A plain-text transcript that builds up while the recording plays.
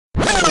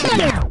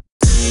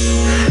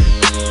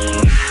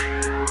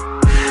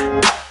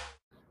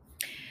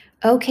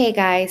Okay,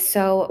 guys,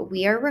 so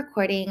we are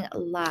recording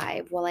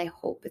live. Well, I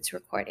hope it's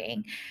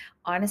recording.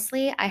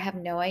 Honestly, I have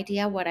no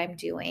idea what I'm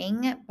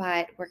doing,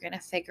 but we're going to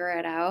figure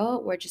it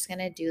out. We're just going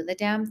to do the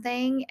damn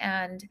thing.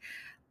 And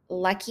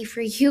lucky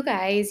for you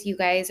guys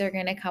are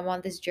going to come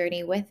on this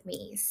journey with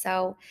me. It's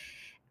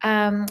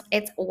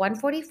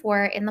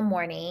 1:44 in the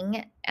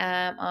morning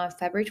on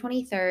February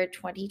 23rd,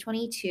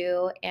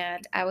 2022,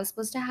 and I was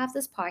supposed to have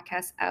this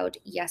podcast out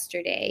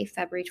yesterday,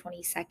 February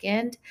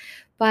 22nd,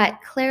 but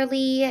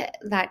clearly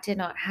that did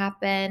not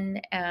happen,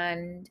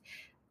 and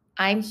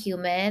I'm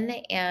human,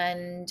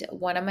 and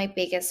one of my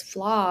biggest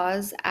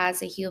flaws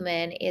as a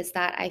human is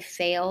that I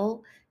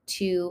fail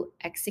to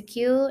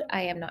execute.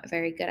 I am not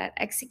very good at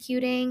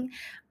executing.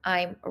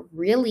 I'm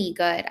really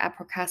good at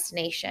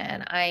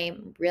procrastination.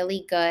 I'm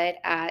really good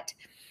at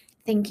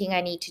thinking I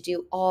need to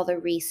do all the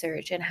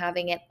research and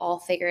having it all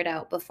figured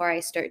out before I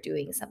start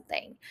doing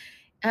something.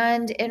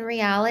 And in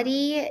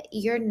reality,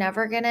 you're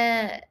never going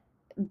to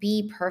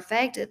be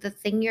perfect. The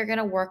thing you're going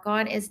to work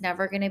on is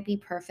never going to be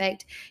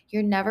perfect.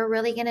 You're never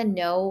really going to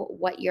know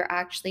what you're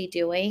actually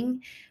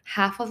doing.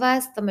 Half of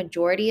us, the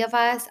majority of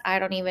us, I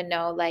don't even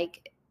know.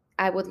 Like,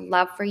 I would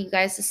love for you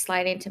guys to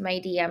slide into my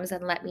DMs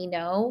and let me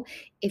know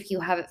if you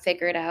have it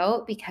figured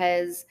out,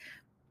 because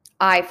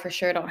I for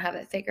sure don't have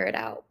it figured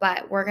out,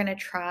 but we're going to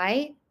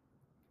try.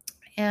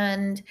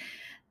 And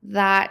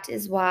that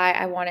is why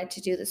I wanted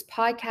to do this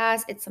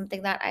podcast. It's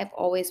something that I've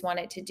always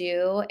wanted to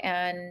do.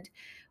 And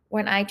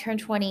when I turned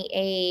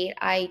 28,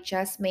 I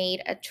just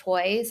made a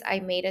choice.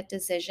 I made a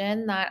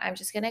decision that I'm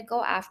just going to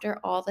go after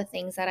all the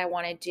things that I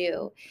want to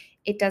do.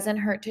 It doesn't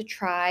hurt to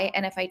try.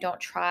 And if I don't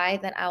try,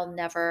 then I'll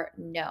never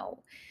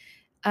know.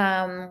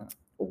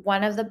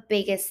 One of the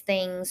biggest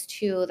things,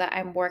 too, that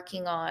I'm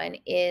working on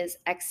is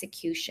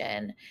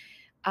execution.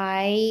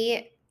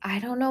 I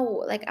don't know,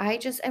 like I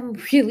just am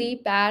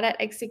really bad at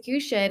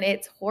execution.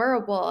 It's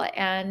horrible,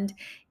 and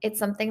it's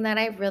something that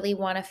I really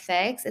want to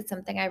fix. It's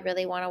something I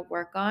really want to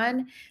work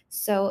on.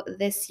 So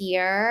this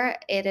year,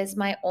 it is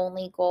my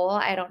only goal.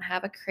 I don't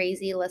have a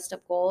crazy list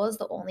of goals.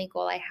 The only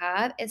goal I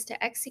have is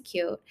to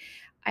execute.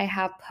 I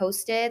have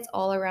post-its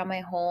all around my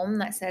home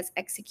that says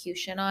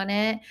execution on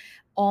it.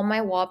 All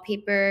my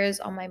wallpapers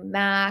on my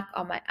Mac,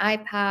 on my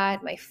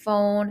iPad, my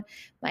phone,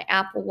 my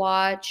Apple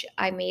Watch.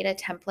 I made a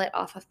template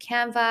off of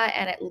Canva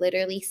and it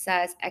literally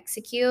says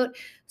execute.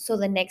 So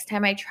the next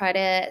time I try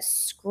to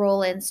scroll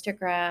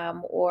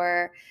Instagram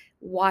or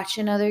watch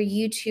another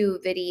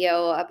YouTube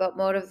video about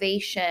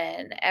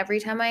motivation, every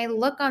time I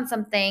look on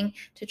something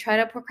to try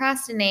to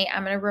procrastinate,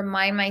 I'm going to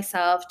remind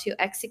myself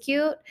to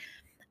execute.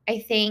 I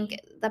think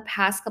the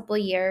past couple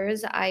of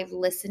years, I've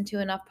listened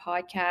to enough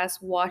podcasts,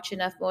 watched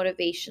enough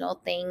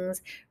motivational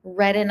things,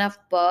 read enough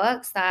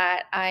books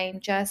that I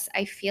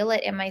feel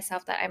it in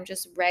myself that I'm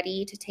just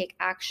ready to take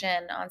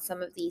action on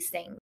some of these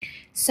things.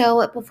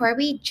 So before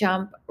we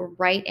jump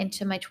right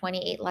into my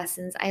 28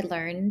 lessons I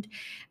learned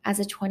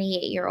as a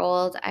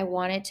 28-year-old, I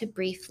wanted to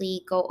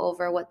briefly go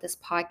over what this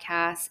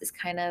podcast is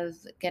kind of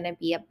going to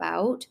be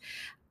about.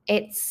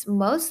 It's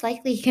most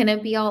likely going to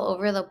be all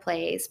over the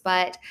place,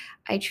 but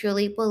I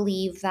truly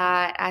believe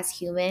that as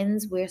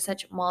humans, we're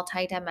such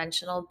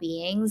multidimensional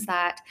beings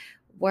that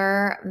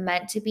we're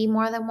meant to be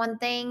more than one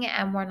thing,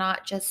 and we're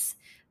not just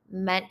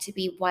meant to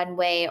be one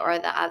way or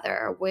the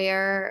other,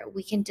 where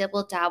we can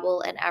dibble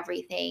dabble in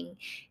everything.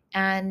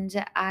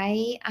 And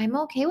I'm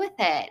okay with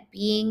it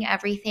being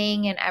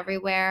everything and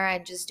everywhere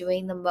and just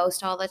doing the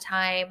most all the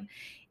time.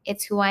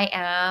 It's who I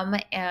am,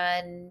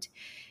 and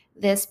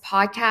this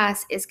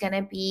podcast is going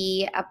to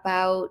be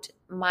about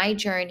my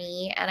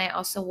journey. And I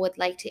also would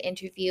like to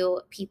interview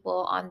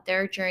people on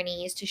their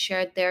journeys to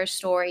share their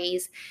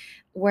stories,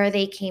 where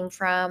they came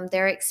from,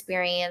 their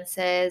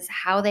experiences,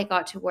 how they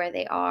got to where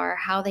they are,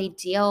 how they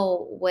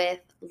deal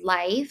with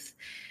life.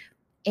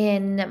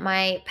 In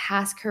my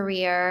past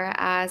career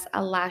as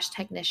a lash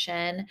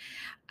technician,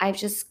 I've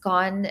just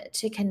gone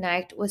to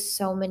connect with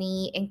so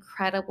many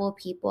incredible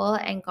people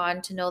and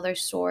gone to know their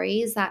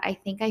stories that I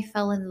think I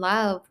fell in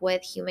love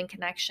with human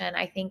connection.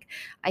 I think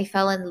I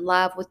fell in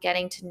love with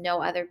getting to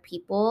know other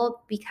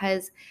people,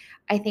 because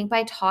I think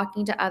by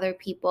talking to other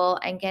people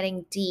and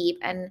getting deep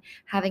and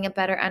having a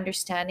better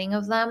understanding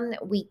of them,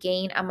 we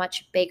gain a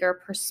much bigger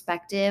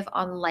perspective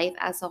on life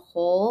as a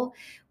whole.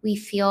 We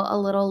feel a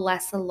little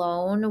less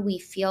alone. We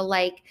feel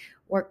like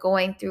we're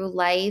going through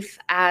life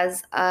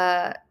as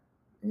a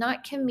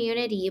not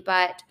community,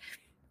 but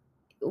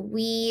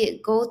we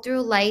go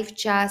through life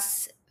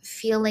just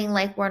feeling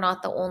like we're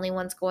not the only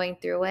ones going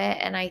through it.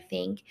 And I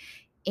think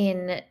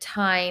in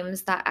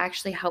times that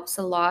actually helps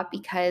a lot,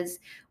 because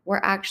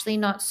we're actually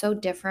not so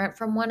different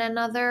from one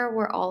another.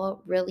 We're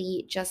all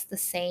really just the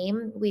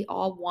same. We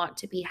all want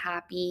to be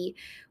happy.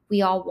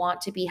 We all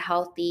want to be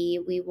healthy.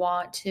 We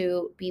want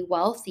to be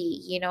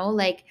wealthy,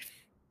 like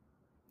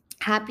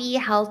happy,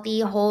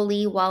 healthy,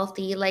 holy,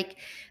 wealthy. Like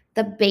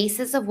the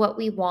basis of what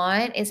we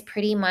want is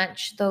pretty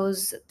much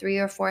those three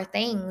or four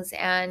things.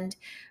 And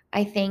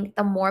I think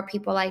the more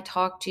people I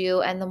talk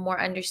to and the more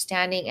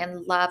understanding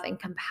and love and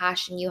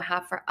compassion you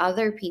have for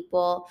other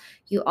people,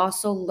 you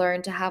also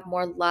learn to have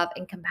more love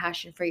and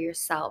compassion for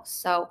yourself.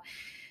 So,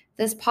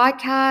 this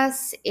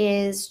podcast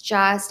is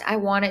just, I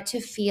want it to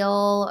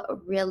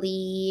feel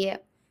really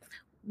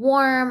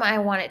warm. I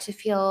want it to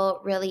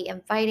feel really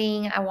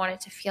inviting. I want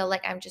it to feel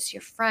like I'm just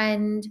your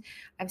friend.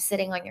 I'm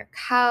sitting on your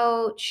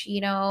couch,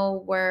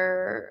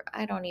 we're,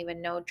 I don't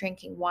even know,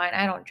 drinking wine.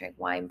 I don't drink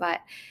wine, but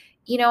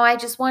I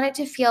just want it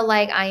to feel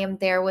like I am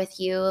there with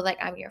you, like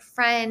I'm your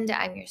friend,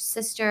 I'm your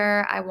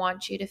sister. I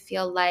want you to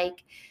feel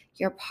like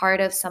you're part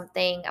of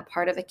something, a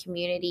part of a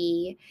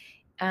community.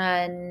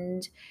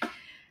 And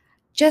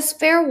just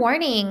fair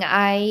warning,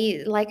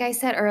 like I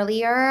said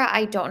earlier,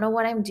 I don't know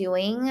what I'm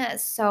doing,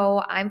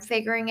 so I'm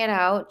figuring it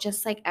out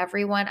just like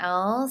everyone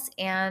else,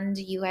 and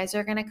you guys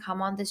are going to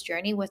come on this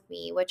journey with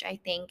me, which I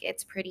think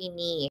it's pretty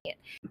neat.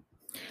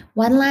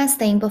 One last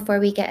thing before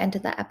we get into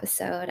the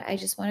episode, I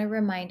just want to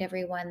remind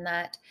everyone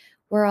that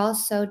we're all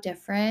so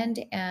different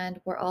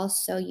and we're all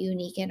so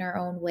unique in our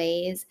own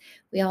ways.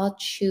 We all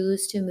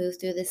choose to move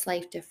through this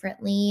life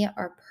differently.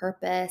 Our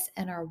purpose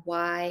and our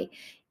why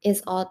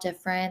is all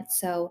different.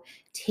 So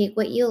take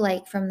what you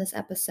like from this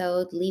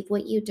episode, leave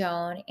what you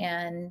don't,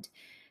 and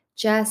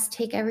just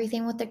take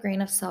everything with a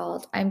grain of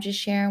salt. I'm just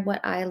sharing what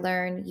I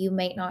learned. You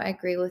may not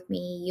agree with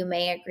me, you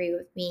may agree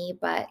with me,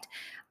 but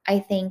I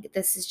think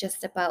this is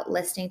just about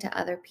listening to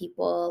other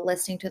people,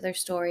 listening to their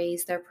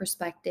stories, their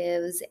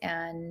perspectives,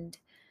 and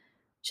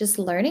just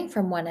learning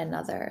from one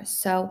another.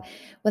 So,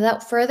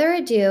 without further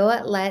ado,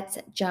 let's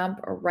jump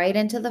right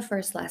into the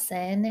first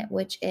lesson,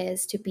 which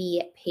is to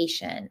be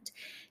patient,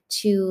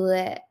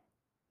 to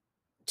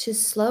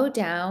slow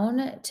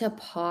down, to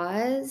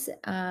pause,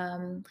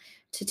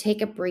 to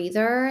take a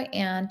breather,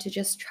 and to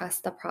just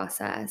trust the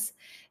process.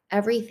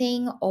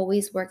 Everything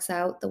always works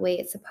out the way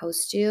it's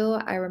supposed to.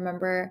 I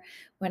remember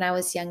when I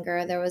was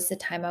younger, there was a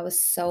time I was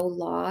so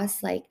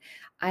lost. Like,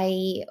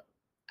 I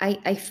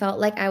I felt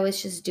like I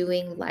was just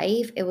doing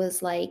life. It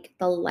was like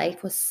the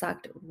life was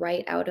sucked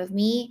right out of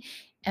me.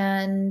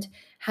 And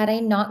had I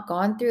not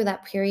gone through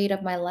that period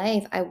of my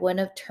life, I wouldn't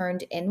have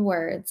turned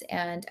inwards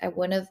and I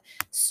wouldn't have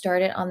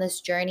started on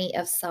this journey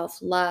of self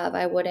love.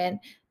 I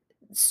wouldn't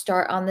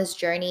start on this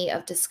journey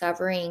of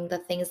discovering the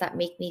things that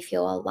make me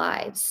feel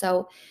alive.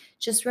 So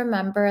just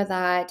remember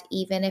that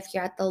even if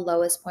you're at the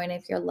lowest point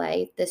of your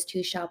life, this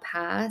too shall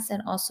pass.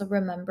 And also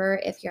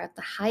remember, if you're at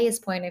the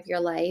highest point of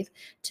your life,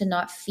 to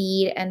not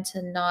feed and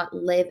to not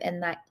live in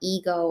that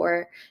ego,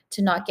 or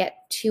to not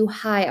get too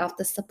high off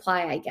the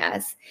supply, I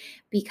guess,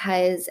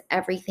 because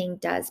everything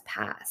does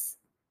pass.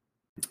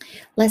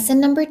 Lesson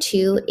number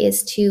 2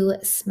 is to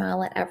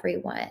smile at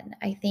everyone.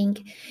 I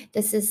think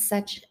this is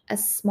such a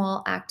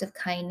small act of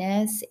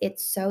kindness.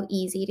 It's so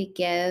easy to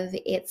give,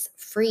 it's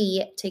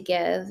free to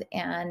give,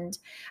 and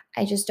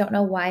I just don't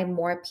know why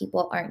more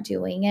people aren't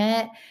doing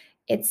it.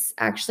 It's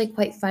actually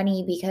quite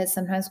funny because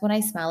sometimes when I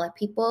smile at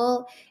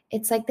people,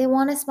 it's like they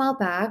want to smile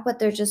back, but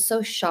they're just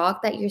so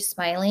shocked that you're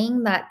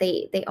smiling that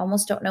they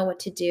almost don't know what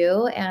to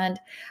do. And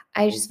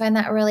I just find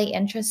that really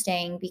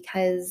interesting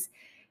because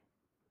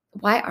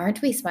why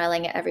aren't we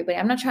smiling at everybody?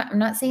 I'm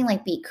not saying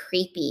like be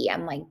creepy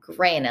and like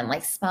grin and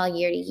like smile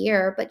year to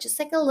year, but just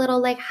like a little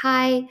like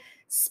hi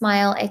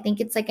smile. I think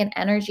it's like an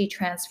energy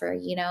transfer,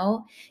 you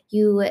know?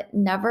 You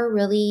never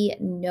really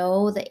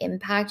know the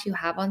impact you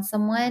have on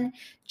someone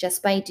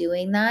just by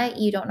doing that.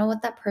 You don't know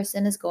what that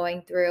person is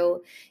going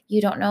through. You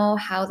don't know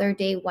how their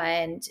day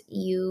went.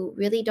 You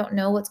really don't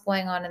know what's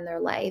going on in their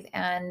life.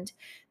 And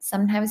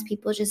sometimes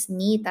people just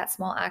need that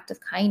small act of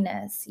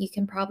kindness. You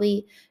can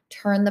probably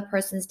turn the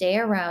person's day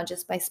around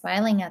just by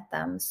smiling at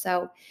them.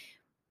 So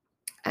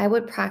I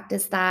would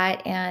practice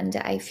that. And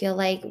I feel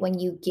like when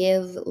you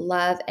give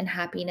love and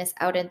happiness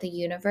out in the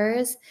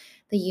universe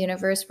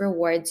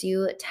rewards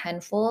you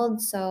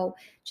tenfold. So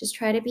just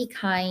try to be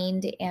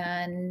kind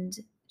and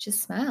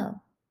just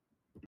smile.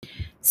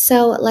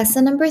 So,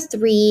 lesson number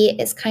 3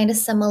 is kind of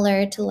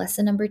similar to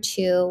lesson number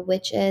 2,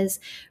 which is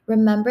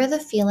remember the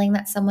feeling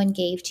that someone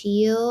gave to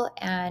you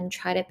and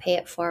try to pay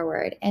it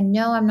forward. And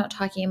no, I'm not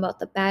talking about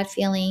the bad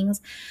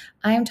feelings.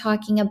 I'm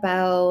talking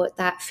about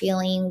that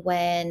feeling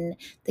when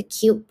the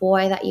cute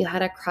boy that you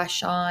had a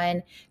crush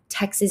on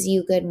texts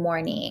you good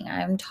morning.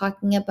 I'm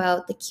talking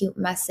about the cute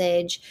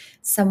message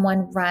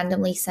someone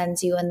randomly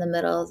sends you in the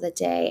middle of the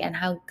day and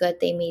how good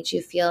they made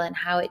you feel and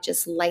how it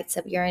just lights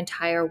up your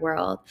entire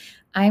world.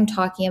 I'm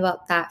talking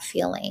about that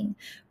feeling.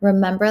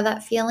 Remember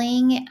that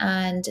feeling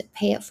and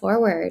pay it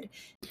forward.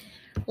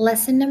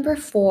 Lesson number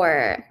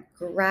 4,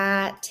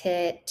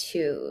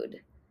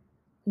 gratitude.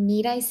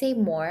 Need I say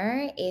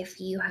more? If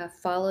you have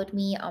followed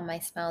me on my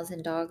Smiles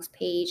and Dogs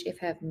page, if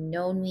you have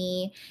known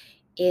me,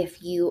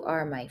 if you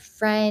are my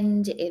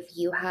friend, if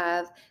you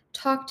have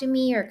talked to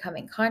me or come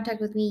in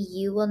contact with me,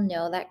 you will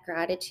know that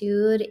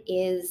gratitude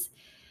is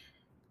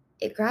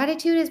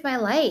my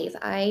life.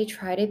 I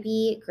try to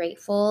be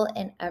grateful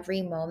in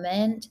every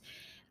moment.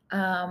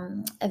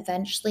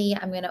 Eventually,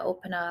 I'm going to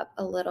open up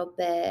a little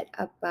bit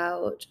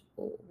about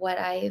what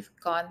I've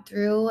gone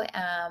through.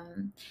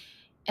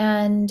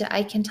 And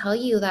I can tell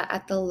you that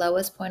at the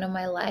lowest point of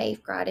my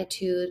life,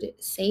 gratitude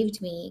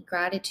saved me.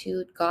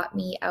 Gratitude got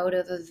me out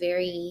of a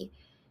very,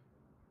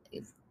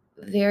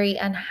 very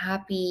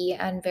unhappy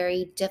and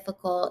very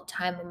difficult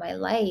time of my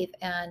life.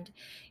 And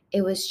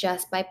it was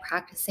just by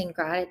practicing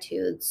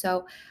gratitude.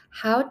 So,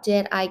 how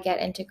did I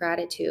get into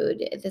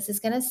gratitude? This is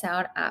going to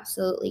sound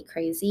absolutely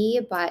crazy,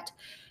 but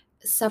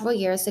several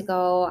years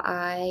ago,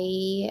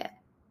 I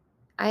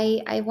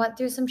went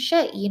through some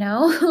shit,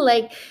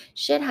 like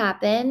shit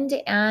happened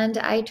and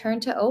I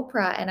turned to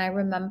Oprah and I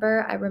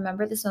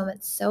remember this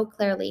moment so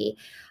clearly.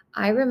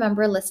 I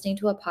remember listening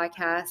to a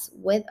podcast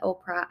with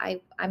Oprah.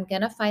 I'm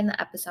going to find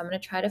the episode. I'm going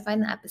to try to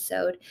find the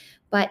episode,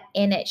 but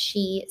in it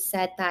she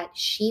said that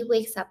she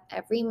wakes up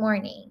every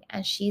morning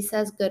and she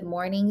says good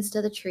mornings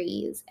to the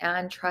trees,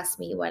 and trust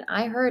me, when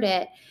I heard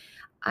it,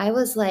 I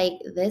was like,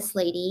 this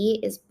lady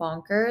is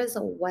bonkers.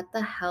 What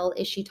the hell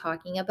is she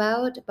talking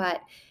about? But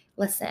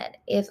listen,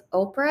 if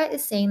Oprah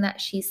is saying that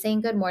she's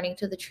saying good morning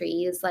to the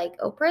trees, like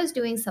Oprah is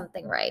doing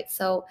something right.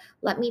 So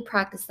let me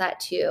practice that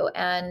too.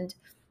 And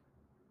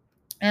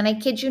I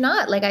kid you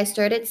not, like I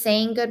started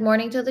saying good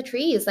morning to the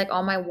trees, like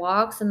on my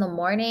walks in the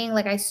morning,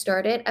 like I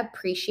started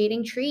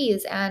appreciating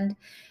trees. And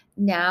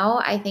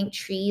now I think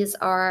trees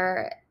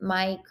are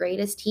my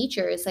greatest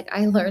teachers. Like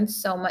I learned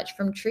so much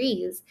from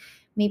trees.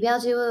 Maybe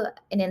I'll do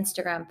an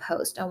Instagram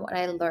post on what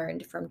I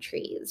learned from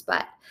trees.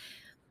 But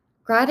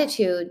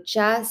gratitude,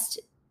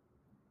 just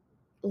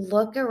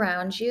look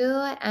around you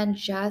and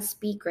just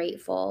be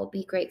grateful.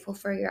 Be grateful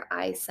for your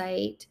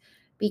eyesight.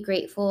 Be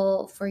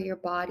grateful for your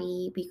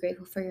body. Be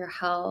grateful for your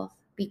health.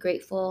 Be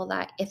grateful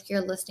that if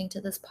you're listening to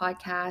this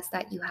podcast,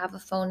 that you have a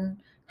phone,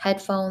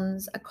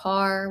 headphones, a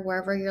car,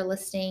 wherever you're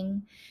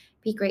listening.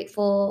 Be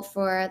grateful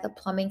for the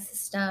plumbing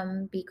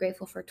system. Be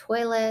grateful for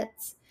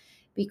toilets.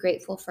 Be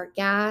grateful for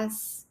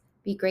gas.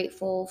 Be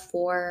grateful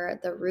for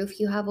the roof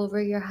you have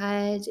over your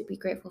head. Be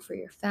grateful for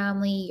your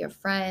family, your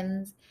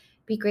friends.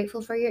 Be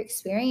grateful for your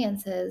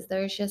experiences.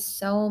 There's just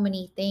so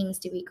many things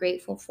to be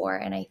grateful for.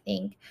 And I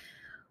think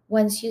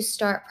once you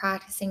start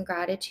practicing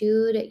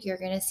gratitude, you're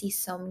going to see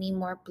so many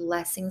more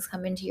blessings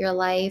come into your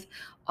life.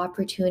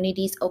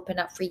 Opportunities open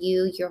up for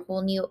you. Your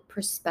whole new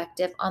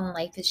perspective on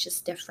life is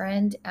just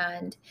different.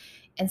 And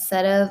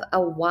instead of a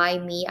why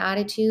me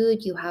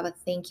attitude, you have a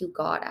thank you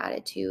God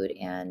attitude.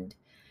 And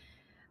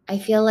I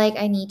feel like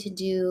I need to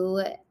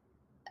do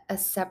a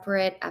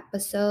separate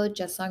episode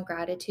just on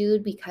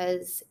gratitude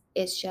because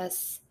it's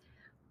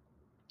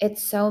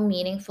so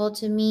meaningful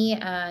to me,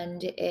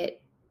 and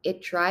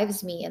it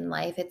drives me in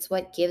life. It's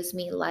what gives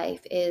me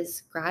life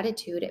is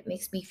gratitude. It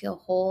makes me feel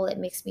whole. It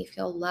makes me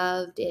feel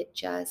loved.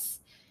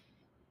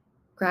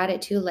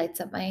 Gratitude lights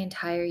up my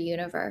entire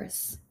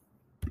universe.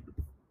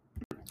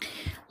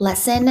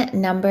 Lesson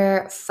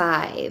number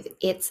 5.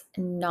 It's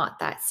not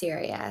that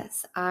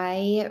serious.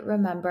 I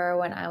remember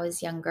when I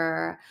was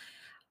younger,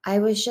 I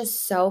was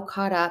just so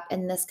caught up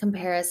in this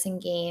comparison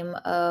game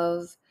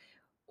of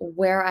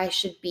where I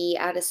should be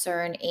at a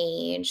certain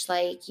age,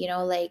 like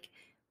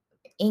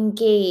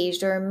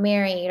engaged or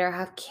married or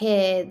have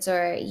kids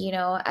or,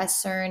 a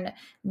certain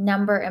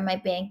number in my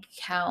bank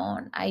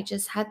account. I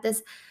just had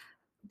this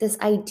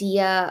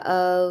idea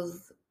of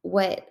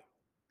what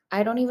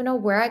I don't even know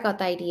where I got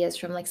the ideas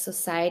from, like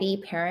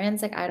society,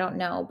 parents, like I don't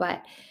know,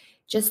 but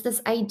just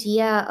this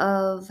idea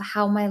of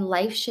how my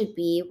life should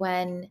be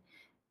when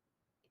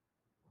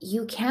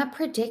you can't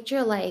predict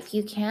your life.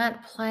 You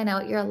can't plan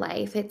out your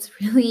life.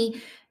 It's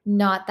really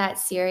not that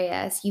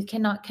serious. You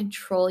cannot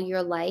control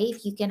your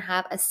life. You can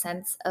have a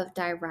sense of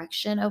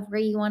direction of where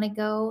you want to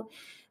go,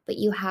 but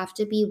you have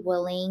to be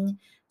willing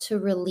to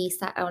release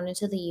that out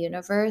into the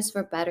universe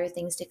for better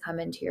things to come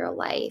into your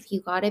life.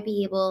 You got to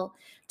be able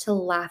to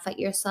laugh at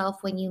yourself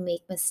when you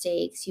make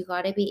mistakes. You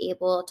got to be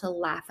able to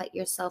laugh at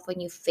yourself when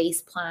you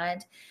face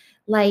plant.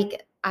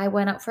 Like, I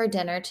went out for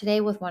dinner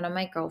today with one of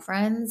my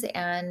girlfriends,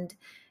 and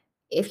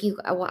if you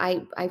well,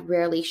 I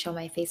rarely show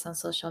my face on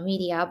social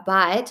media,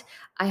 but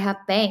I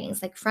have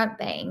bangs, like front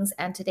bangs,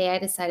 and today I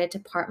decided to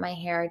part my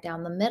hair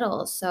down the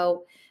middle.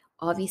 So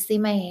obviously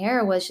my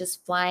hair was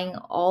just flying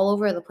all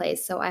over the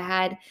place. So I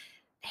had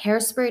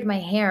hairsprayed my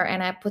hair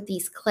and I put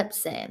these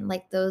clips in,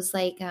 like those,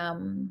 like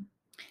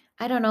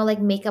I don't know, like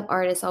makeup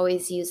artists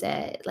always use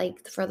it,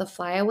 like for the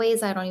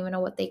flyaways. I don't even know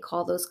what they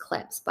call those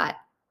clips, but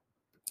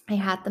I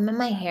had them in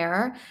my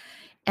hair,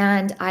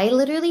 and I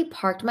literally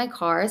parked my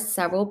car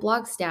several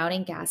blocks down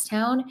in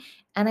Gastown,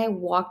 and I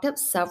walked up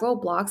several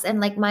blocks, and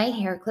like my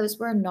hair clips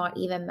were not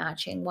even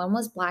matching. One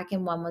was black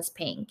and one was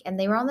pink, and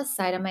they were on the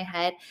side of my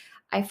head.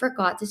 I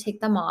forgot to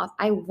take them off.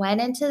 I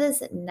went into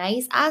this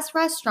nice ass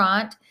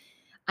restaurant.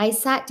 I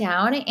sat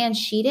down and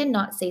she did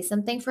not say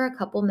something for a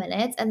couple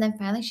minutes. And then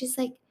finally she's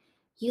like,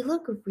 "You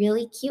look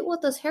really cute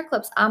with those hair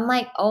clips." I'm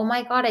like, oh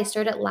my God. I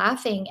started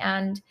laughing,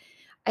 and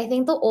I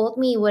think the old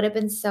me would have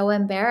been so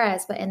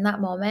embarrassed, but in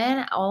that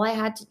moment, all I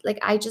had to, like,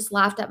 I just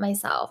laughed at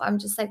myself. I'm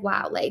just like,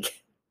 wow,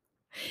 like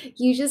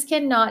You just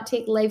cannot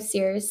take life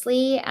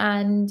seriously.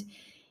 And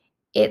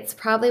it's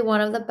probably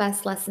one of the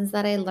best lessons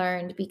that I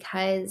learned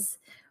because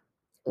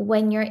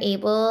when you're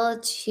able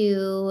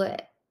to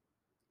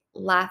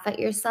laugh at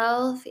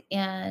yourself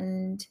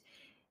and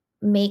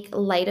make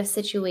light of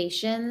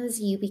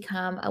situations, you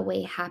become a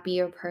way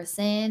happier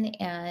person.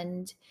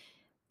 And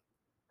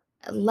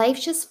life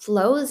just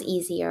flows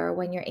easier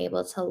when you're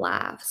able to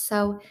laugh.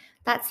 So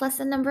that's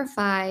lesson number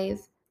 5.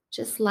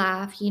 Just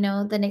laugh.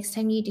 The next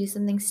time you do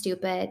something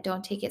stupid,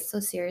 don't take it so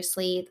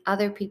seriously.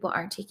 Other people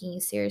aren't taking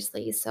you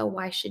seriously. So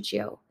why should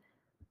you?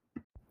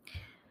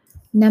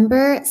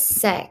 Number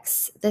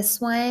 6.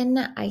 This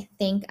one, I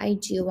think I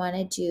do want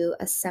to do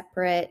a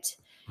separate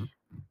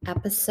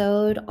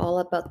episode all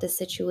about the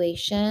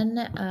situation,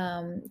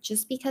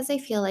 just because I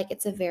feel like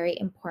it's a very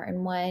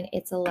important one.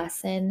 It's a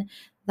lesson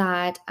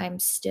that I'm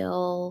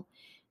still,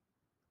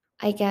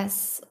 I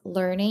guess,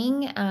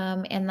 learning,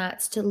 and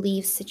that's to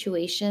leave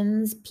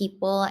situations,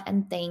 people,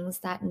 and things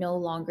that no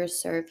longer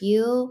serve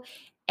you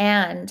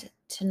and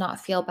to not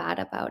feel bad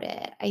about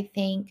it. I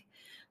think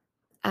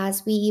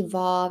as we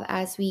evolve,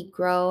 as we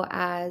grow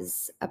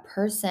as a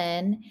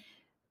person,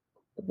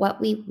 what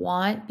we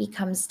want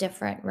becomes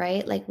different,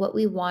 right? Like what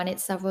we wanted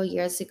several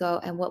years ago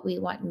and what we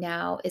want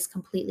now is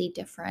completely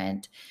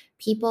different.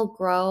 People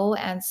grow,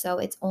 and so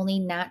it's only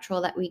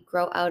natural that we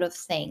grow out of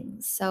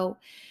things. So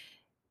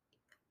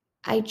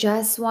I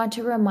just want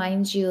to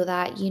remind you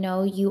that,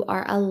 you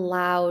are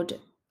allowed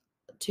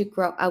to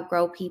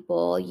outgrow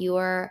people. You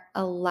are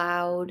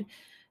allowed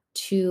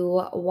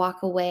to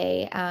walk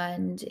away,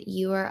 and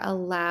you are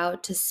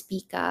allowed to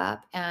speak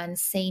up and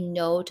say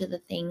no to the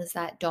things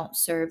that don't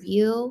serve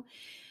you.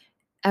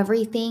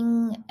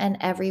 Everything and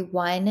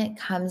everyone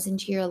comes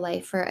into your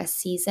life for a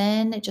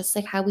season, just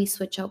like how we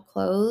switch out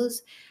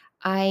clothes.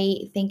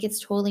 I think it's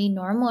totally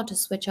normal to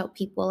switch out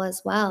people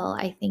as well.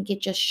 I think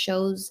it just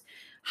shows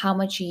how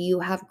much you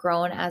have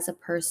grown as a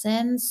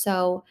person.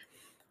 So,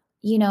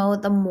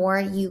 the more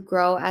you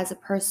grow as a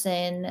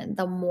person,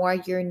 the more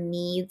your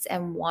needs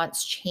and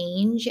wants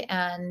change,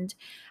 and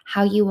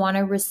how you want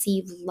to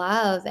receive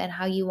love and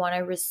how you want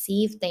to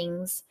receive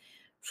things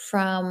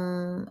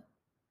from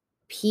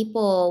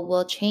people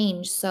will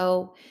change.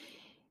 So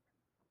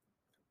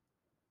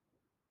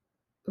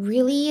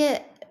really,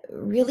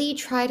 really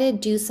try to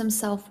do some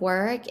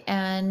self-work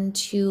and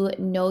to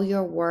know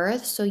your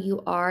worth so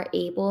you are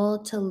able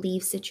to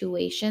leave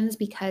situations,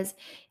 because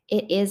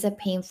it is a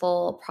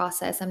painful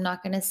process. I'm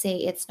not going to say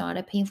it's not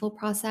a painful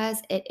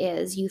process. It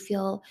is. You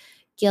feel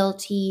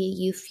guilty.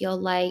 You feel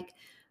like,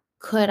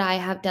 could I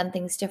have done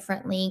things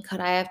differently? Could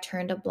I have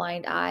turned a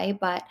blind eye?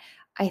 But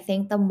I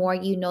think the more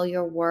you know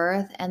your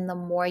worth and the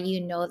more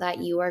you know that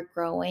you are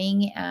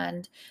growing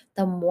and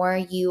the more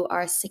you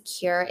are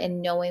secure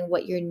in knowing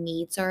what your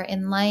needs are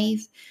in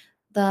life,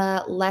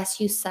 the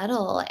less you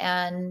settle.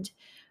 And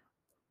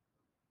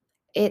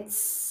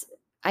it's,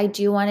 I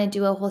do want to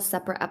do a whole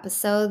separate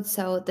episode.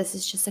 So this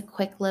is just a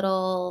quick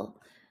little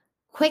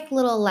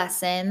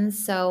lesson.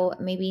 So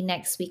maybe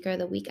next week or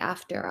the week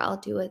after, I'll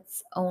do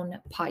its own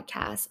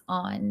podcast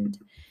on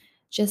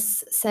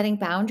just setting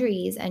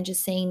boundaries and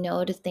just saying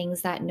no to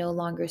things that no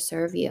longer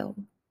serve you.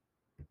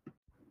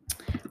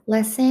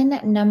 Lesson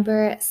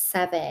number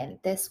 7.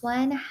 This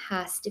one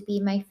has to be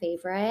my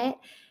favorite.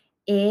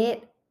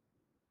 It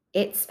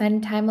it's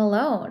spend time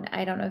alone.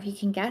 I don't know if you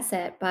can guess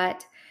it,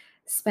 but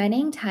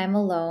spending time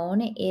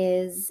alone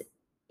is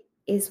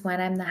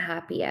when I'm the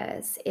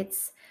happiest.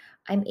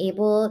 I'm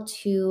able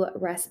to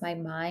rest my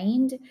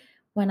mind.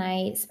 When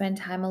I spend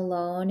time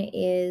alone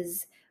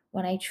is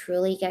when I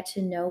truly get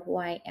to know who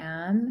I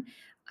am.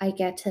 I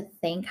get to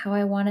think how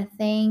I want to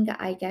think.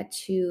 I get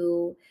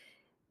to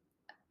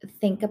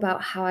think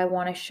about how I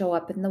want to show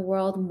up in the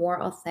world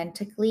more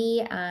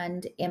authentically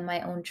and in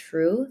my own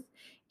truth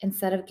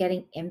instead of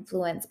getting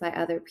influenced by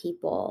other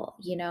people,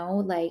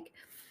 like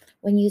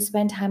when you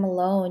spend time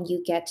alone,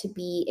 you get to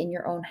be in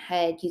your own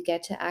head. You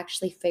get to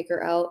actually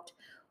figure out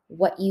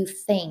what you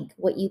think,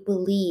 what you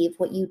believe,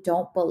 what you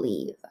don't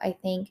believe. I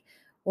think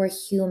we're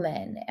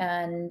human,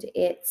 and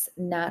it's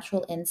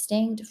natural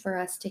instinct for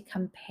us to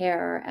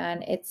compare,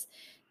 and it's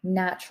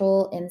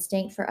natural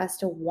instinct for us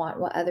to want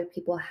what other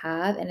people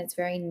have, and it's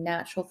very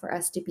natural for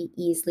us to be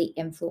easily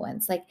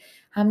influenced. Like,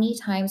 how many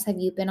times have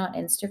you been on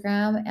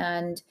Instagram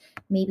and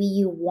maybe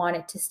you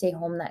wanted to stay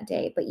home that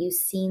day, but you've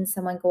seen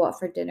someone go out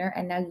for dinner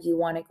and now you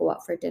want to go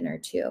out for dinner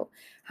too?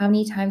 How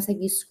many times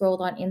have you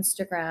scrolled on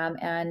Instagram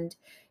and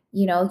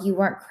you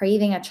weren't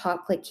craving a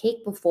chocolate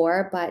cake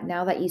before, but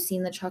now that you've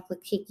seen the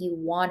chocolate cake, you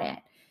want it?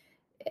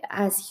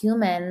 As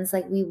humans,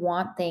 like, we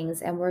want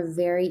things and we're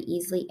very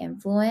easily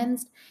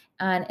influenced.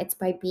 And it's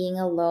by being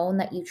alone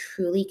that you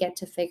truly get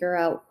to figure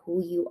out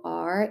who you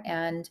are,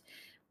 and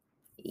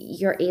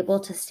you're able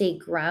to stay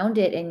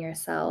grounded in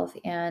yourself.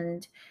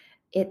 And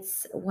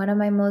it's one of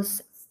my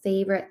most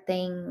favorite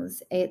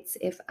things. It's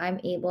if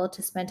I'm able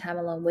to spend time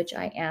alone, which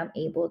I am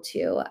able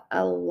to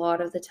a lot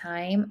of the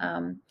time.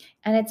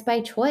 And it's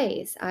by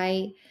choice.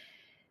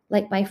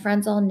 Like, my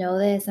friends all know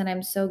this, and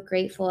I'm so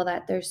grateful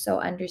that they're so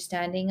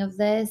understanding of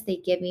this. They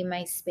give me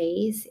my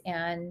space,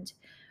 and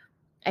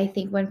I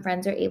think when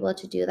friends are able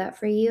to do that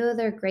for you,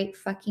 they're great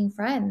fucking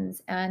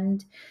friends.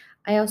 And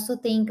I also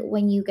think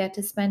when you get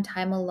to spend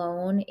time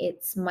alone,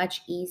 it's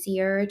much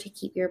easier to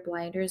keep your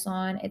blinders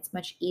on. It's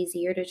much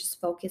easier to just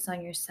focus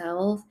on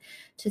yourself,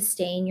 to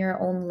stay in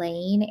your own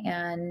lane.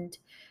 And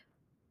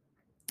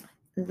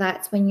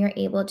that's when you're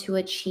able to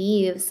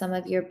achieve some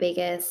of your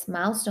biggest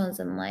milestones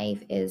in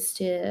life, is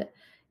to,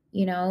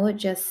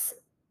 just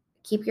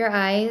keep your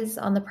eyes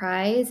on the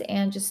prize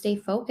and just stay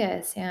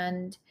focused.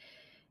 And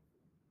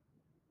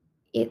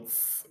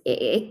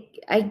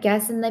I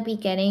guess in the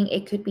beginning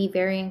it could be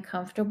very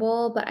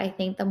uncomfortable, but I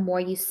think the more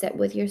you sit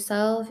with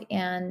yourself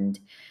and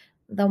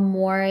the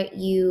more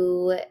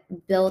you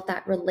build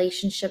that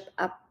relationship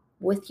up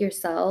with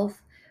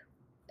yourself,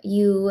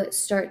 you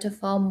start to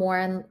fall more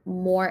and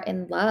more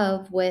in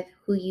love with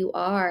who you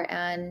are.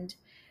 And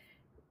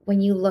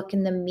when you look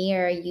in the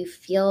mirror, you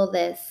feel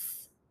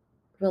this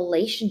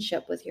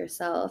relationship with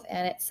yourself,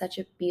 and it's such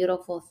a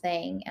beautiful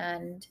thing.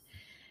 And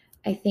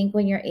I think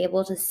when you're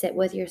able to sit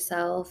with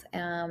yourself,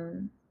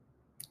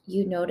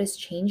 you notice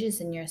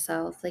changes in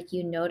yourself. Like,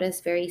 you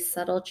notice very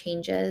subtle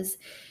changes.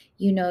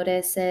 You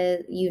notice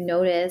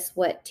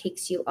what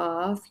takes you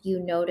off. You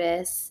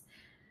notice,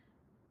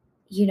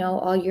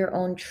 all your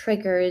own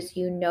triggers.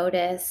 You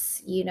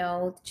notice,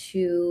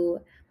 to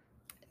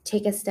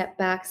take a step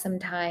back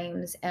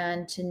sometimes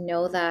and to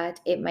know that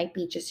it might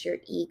be just your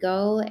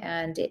ego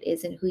and it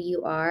isn't who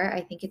you are.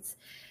 I think it's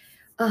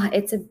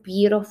a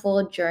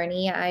beautiful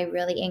journey. I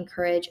really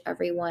encourage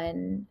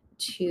everyone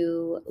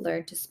to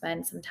learn to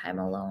spend some time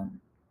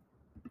alone.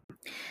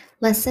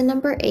 Lesson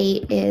number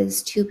 8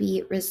 is to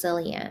be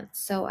resilient.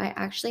 So I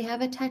actually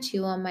have a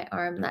tattoo on my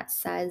arm that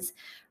says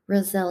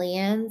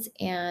resilience,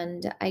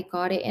 and I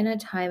got it in a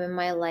time in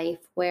my life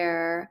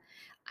where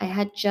I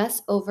had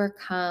just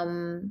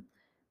overcome,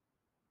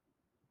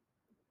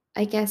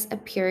 I guess, a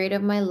period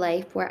of my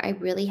life where I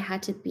really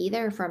had to be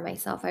there for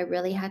myself. I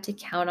really had to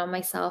count on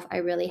myself. I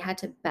really had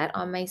to bet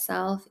on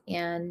myself.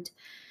 And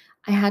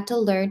I had to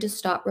learn to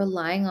stop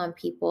relying on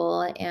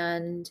people.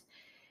 And,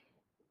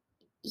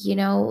 you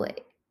know,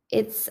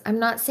 I'm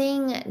not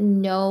saying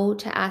no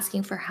to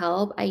asking for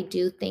help. I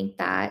do think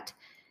that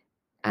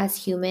as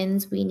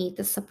humans, we need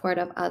the support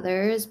of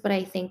others, but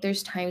I think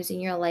there's times in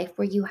your life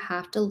where you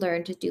have to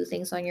learn to do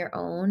things on your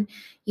own.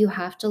 You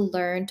have to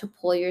learn to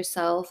pull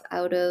yourself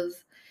out of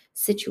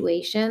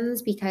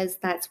situations, because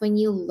that's when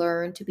you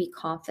learn to be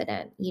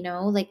confident,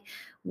 like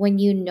when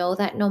you know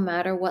that no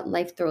matter what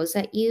life throws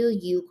at you,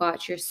 you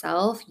got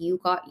yourself, you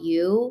got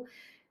you.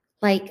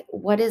 Like,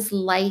 what is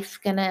life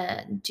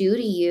gonna do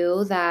to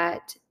you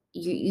that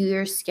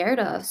you're scared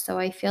of? So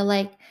I feel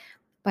like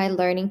by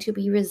learning to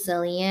be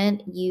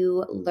resilient,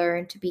 you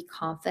learn to be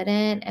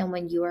confident. And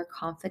when you are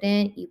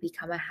confident, you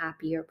become a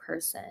happier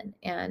person.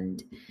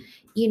 And,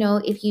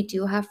 if you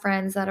do have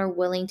friends that are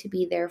willing to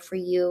be there for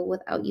you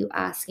without you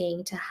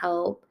asking to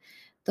help,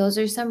 those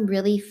are some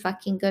really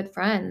fucking good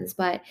friends.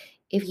 But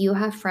if you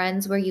have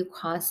friends where you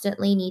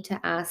constantly need to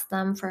ask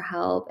them for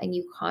help and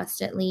you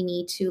constantly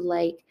need to,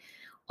 like,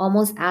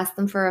 almost ask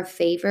them for a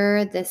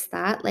favor, this,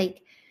 that,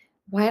 like,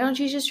 why don't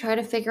you just try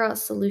to figure out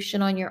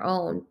solution on your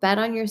own? Bet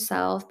on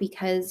yourself,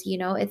 because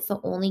it's the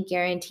only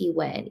guarantee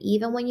win.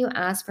 Even when you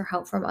ask for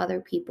help from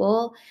other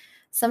people,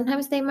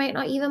 sometimes they might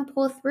not even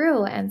pull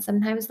through, and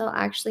sometimes they'll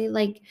actually,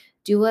 like,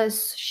 do a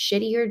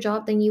shittier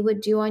job than you would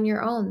do on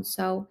your own.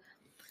 So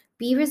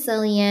be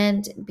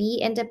resilient, be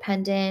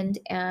independent,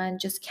 and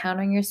just count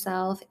on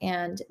yourself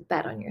and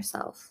bet on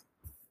yourself.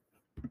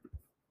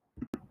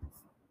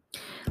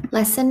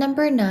 Lesson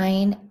number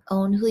 9,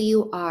 own who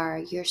you are,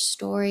 your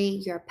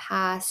story, your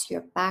past,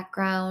 your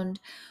background.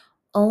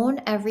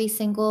 Own every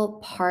single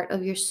part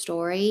of your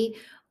story.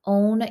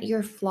 Own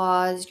your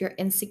flaws, your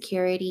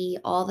insecurity,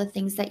 all the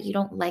things that you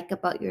don't like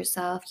about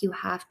yourself. You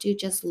have to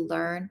just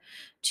learn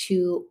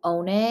to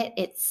own it.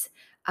 It's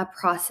a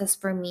process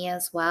for me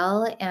as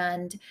well.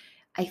 And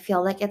I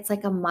feel like it's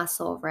like a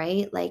muscle,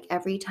 right? Like,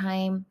 every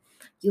time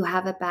you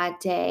have a bad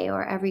day,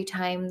 or every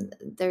time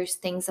there's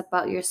things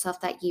about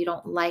yourself that you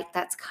don't like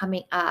that's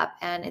coming up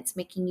and it's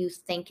making you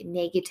think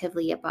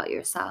negatively about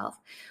yourself,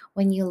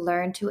 when you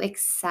learn to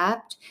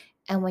accept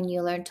and when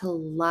you learn to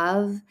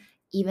love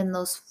even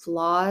those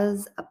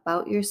flaws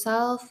about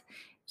yourself,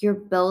 you're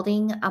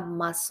building a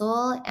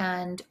muscle.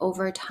 And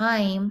over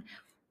time,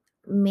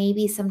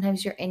 maybe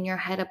sometimes you're in your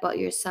head about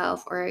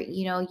yourself, or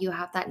you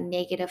have that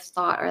negative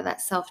thought or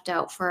that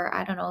self-doubt for,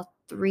 I don't know,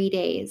 3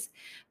 days.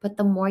 But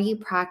the more you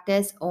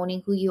practice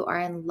owning who you are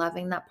and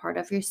loving that part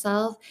of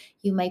yourself,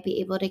 you might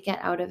be able to get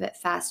out of it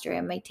faster.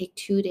 It might take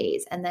 2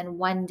 days, and then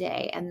 1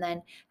 day, and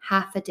then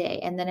half a day,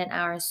 and then an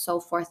hour, and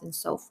so forth and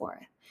so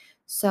forth.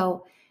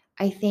 So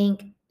I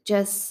think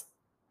just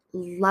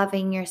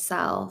loving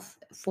yourself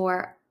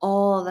for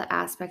all the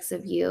aspects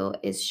of you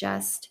is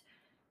just,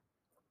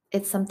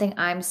 it's something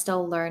I'm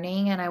still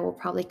learning, and I will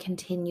probably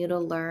continue to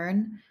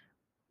learn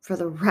for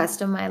the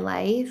rest of my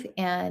life.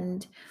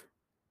 And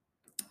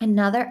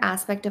Another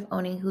aspect of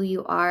owning who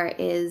you are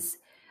is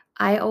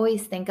I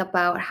always think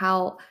about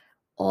how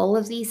all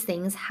of these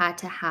things had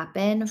to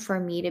happen for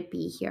me to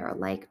be here.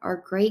 Like our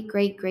great,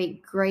 great,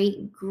 great,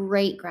 great,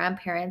 great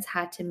grandparents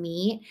had to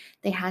meet.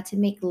 They had to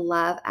make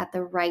love at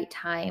the right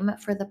time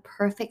for the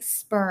perfect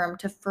sperm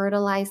to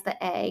fertilize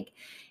the egg.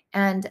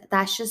 And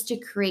that's just to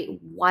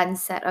create one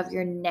set of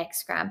your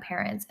next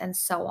grandparents and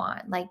so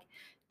on. Like,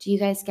 do you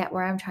guys get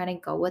where I'm trying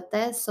to go with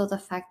this? So, the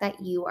fact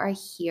that you are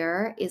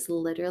here is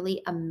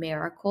literally a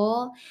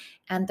miracle,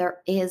 and there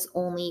is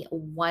only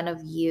one of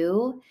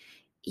you.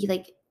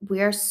 Like,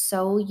 we're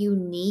so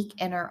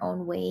unique in our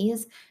own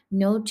ways.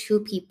 No two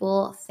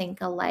people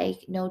think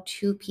alike, no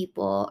two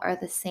people are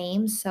the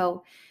same.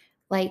 So,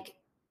 like,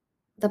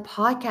 the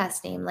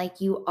podcast name,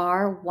 like, you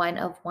are one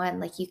of one,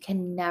 like, you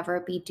can never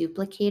be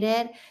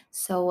duplicated.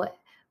 So,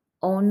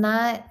 own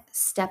that,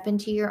 step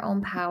into your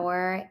own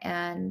power,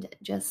 and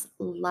just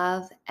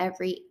love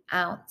every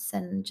ounce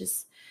and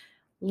just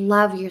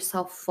love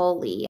yourself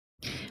fully.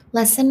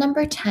 Lesson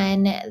number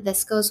 10,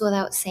 this goes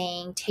without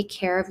saying, take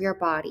care of your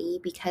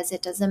body because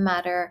it doesn't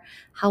matter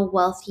how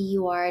wealthy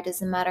you are, it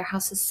doesn't matter how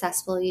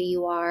successful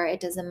you are, it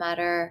doesn't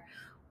matter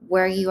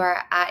where you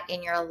are at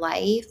in your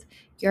life.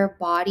 Your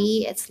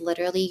body, it's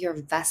literally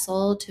your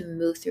vessel to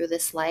move through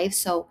this life.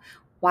 So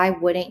why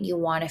wouldn't you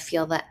want to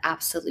feel the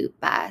absolute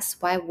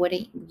best? Why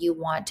wouldn't you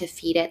want to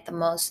feed it the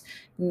most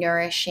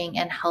nourishing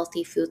and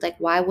healthy food? Like,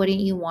 why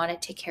wouldn't you want to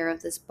take care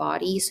of this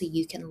body so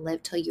you can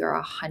live till you're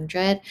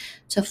 100?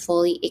 To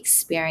fully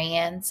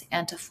experience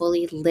and to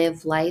fully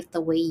live life the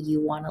way you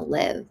want to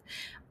live.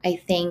 I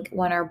think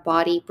when our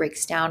body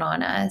breaks down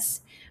on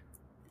us,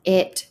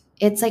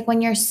 it's like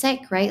when you're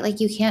sick, right? Like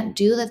you can't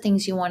do the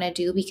things you want to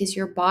do because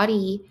your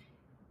body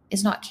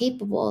is not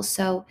capable.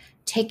 So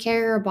take care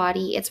of your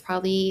body. It's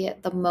probably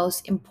the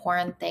most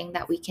important thing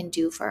that we can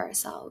do for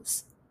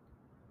ourselves.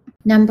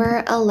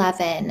 Number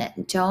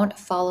 11, don't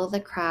follow the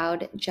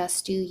crowd,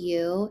 just do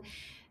you.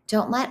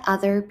 Don't let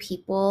other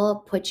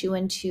people put you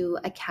into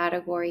a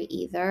category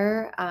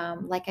either.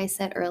 Like I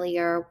said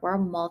earlier, we're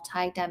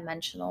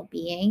multi-dimensional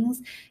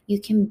beings.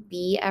 You can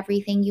be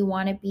everything you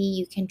want to be.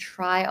 You can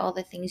try all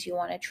the things you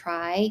want to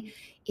try.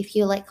 If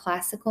you like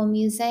classical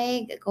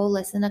music, go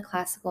listen to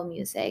classical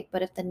music.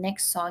 But if the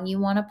next song you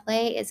want to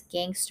play is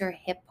gangster,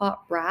 hip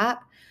hop,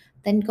 rap,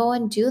 then go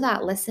and do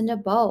that. Listen to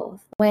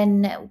both.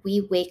 When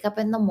we wake up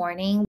in the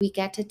morning, we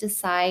get to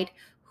decide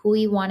who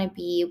we want to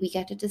be. We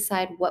get to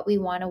decide what we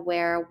want to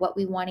wear, what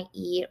we want to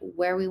eat,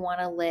 where we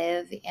want to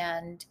live,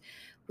 and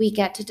we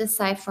get to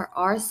decide for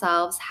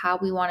ourselves how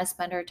we want to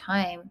spend our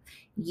time.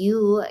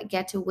 You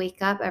get to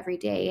wake up every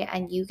day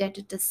and you get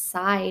to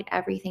decide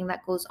everything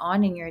that goes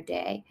on in your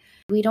day.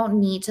 We don't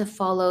need to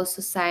follow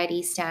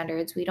society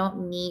standards. We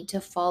don't need to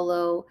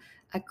follow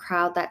a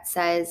crowd that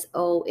says,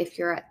 "Oh, if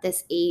you're at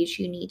this age,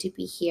 you need to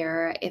be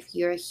here. If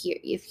you're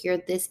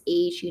this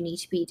age, you need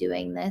to be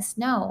doing this."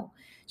 No,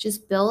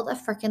 just build a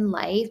freaking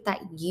life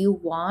that you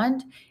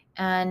want.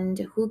 And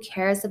who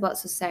cares about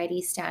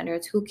society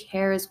standards? Who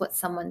cares what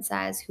someone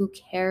says? Who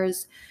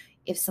cares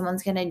if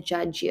someone's going to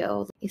judge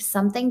you? If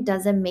something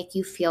doesn't make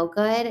you feel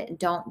good,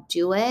 don't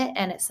do it.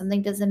 And if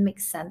something doesn't make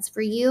sense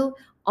for you,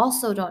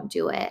 also don't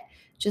do it.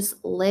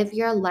 Just live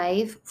your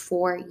life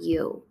for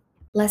you.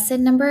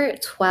 Lesson number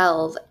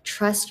 12,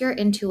 trust your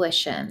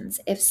intuitions.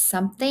 If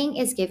something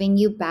is giving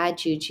you bad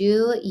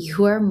juju,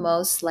 you are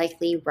most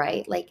likely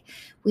right. Like,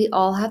 we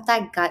all have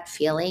that gut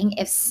feeling.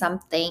 If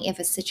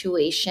a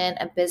situation,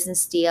 a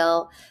business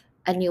deal,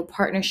 a new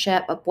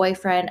partnership, a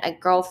boyfriend, a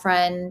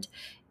girlfriend,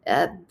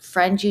 a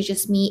friend you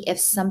just meet, if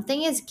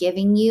something is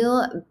giving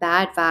you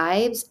bad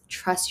vibes,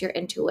 trust your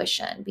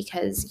intuition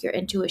because your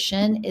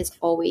intuition is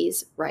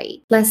always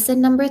right.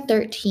 Lesson number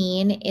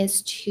 13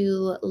 is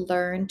to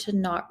learn to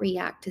not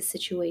react to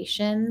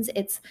situations.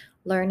 It's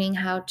learning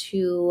how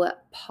to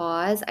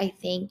pause. I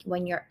think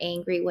when you're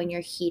angry, when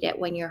you're heated,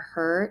 when you're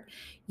hurt,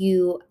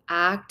 you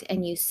act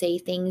and you say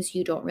things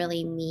you don't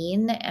really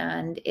mean,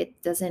 and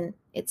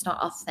it's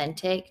not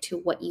authentic to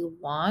what you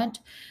want.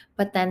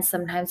 But then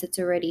sometimes it's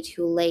already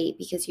too late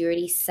because you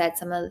already said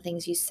some of the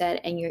things you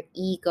said, and your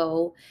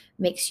ego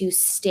makes you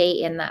stay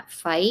in that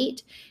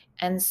fight.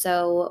 And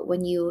so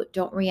when you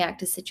don't react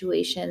to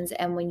situations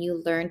and when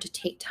you learn to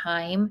take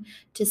time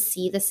to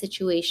see the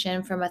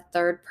situation from a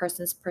third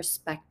person's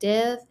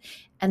perspective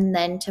and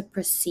then to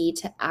proceed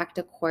to act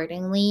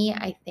accordingly,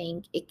 I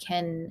think it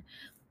can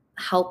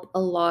help a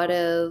lot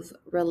of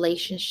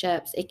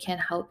relationships. It can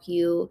help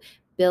you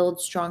build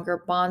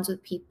stronger bonds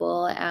with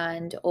people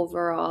and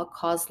overall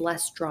cause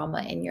less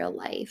drama in your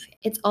life.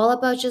 It's all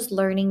about just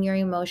learning your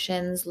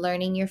emotions,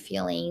 learning your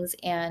feelings,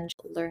 and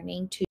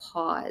learning to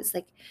pause.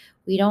 Like,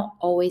 we don't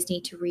always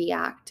need to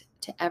react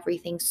to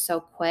everything so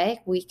quick.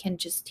 We can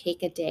just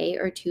take a day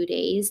or 2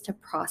 days to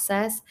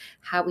process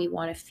how we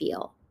want to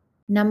feel.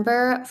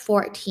 Number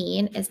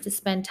 14 is to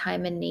spend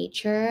time in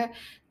nature.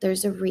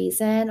 There's a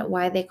reason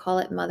why they call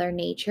it Mother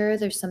Nature.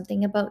 There's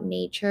something about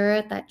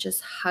nature that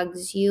just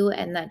hugs you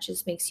and that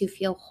just makes you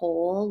feel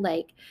whole.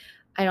 Like,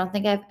 I don't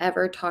think I've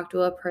ever talked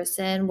to a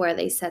person where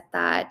they said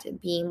that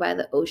being by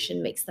the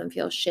ocean makes them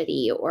feel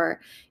shitty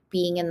or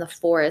being in the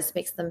forest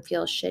makes them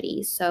feel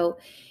shitty. So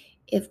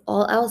if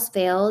all else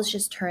fails,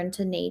 just turn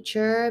to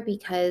nature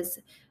because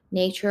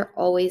nature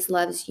always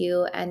loves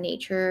you and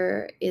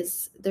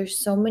there's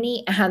so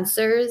many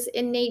answers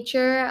in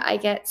nature. I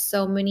get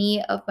so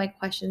many of my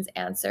questions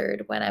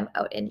answered when I'm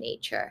out in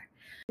nature.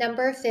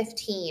 Number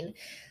 15,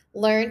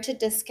 learn to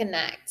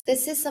disconnect.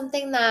 This is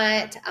something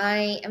that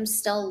I am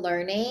still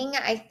learning.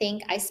 I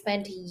think I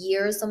spent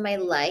years of my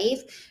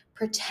life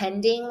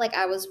pretending like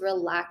I was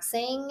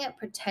relaxing,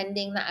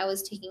 pretending that I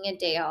was taking a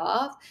day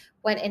off,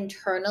 when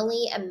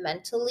internally and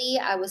mentally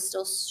I was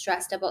still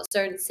stressed about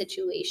certain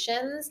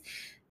situations.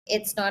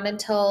 It's not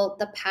until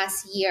the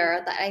past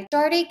year that I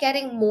started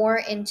getting more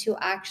into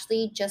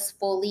actually just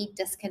fully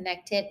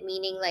disconnected,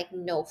 meaning like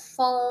no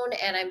phone,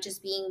 and I'm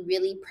just being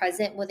really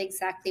present with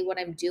exactly what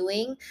I'm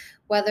doing,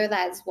 whether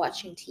that's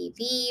watching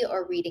TV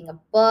or reading a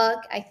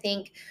book. I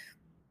think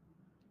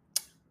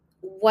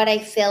what I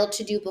failed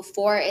to do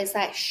before is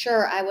that,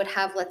 sure, I would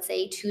have, let's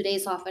say, 2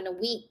 days off in a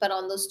week, but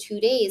on those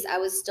 2 days, I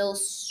was still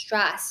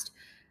stressed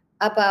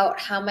about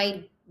how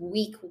my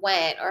week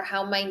went or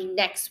how my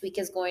next week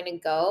is going to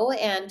go.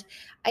 And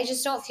I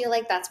just don't feel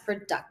like that's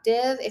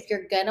productive. If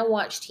you're going to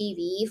watch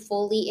TV,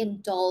 fully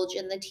indulge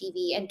in the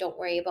TV and don't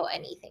worry about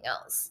anything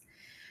else.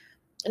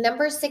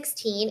 Number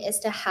 16 is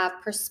to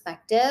have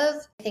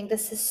perspective. I think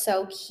this is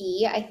so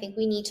key. I think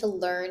we need to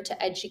learn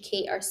to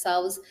educate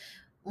ourselves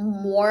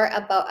more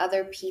about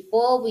other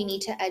people. We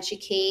need to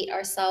educate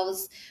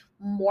ourselves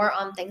more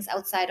on things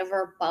outside of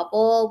our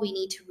bubble. We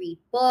need to read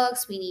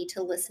books. We need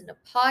to listen to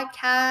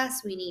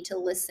podcasts. We need to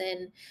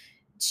listen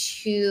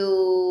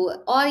to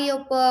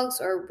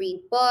audiobooks or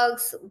read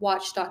books,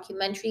 watch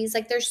documentaries.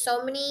 Like there's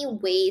so many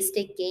ways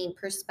to gain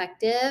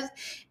perspective.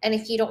 And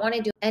if you don't want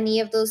to do any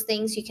of those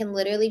things, you can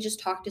literally just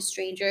talk to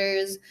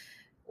strangers,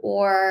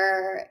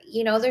 or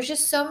there's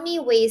just so many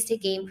ways to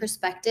gain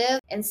perspective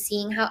and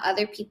seeing how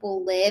other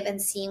people live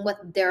and seeing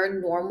what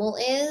their normal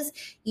is.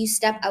 You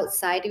step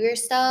outside of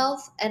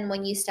yourself, and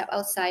when you step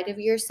outside of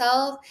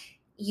yourself,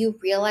 you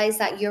realize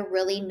that you're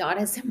really not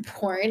as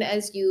important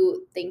as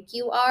you think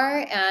you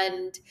are,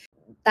 and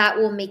that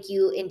will make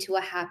you into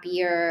a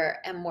happier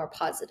and more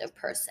positive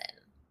person.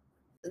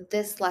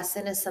 This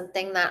lesson is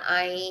something that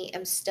I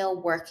am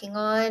still working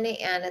on,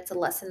 and it's a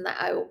lesson that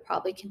I will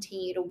probably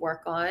continue to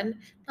work on.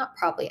 Not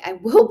probably, I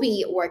will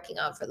be working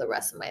on for the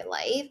rest of my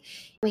life.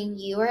 When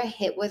you are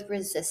hit with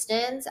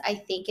resistance, I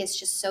think it's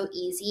just so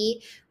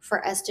easy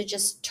for us to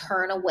just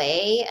turn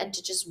away and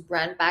to just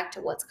run back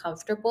to what's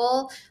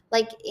comfortable,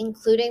 like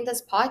including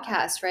this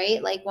podcast,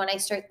 right? Like when I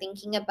start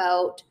thinking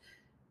about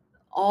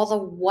all the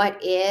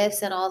what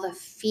ifs and all the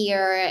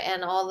fear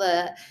and all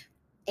the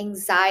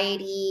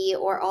anxiety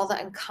or all the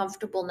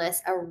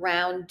uncomfortableness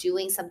around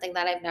doing something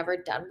that I've never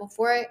done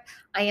before,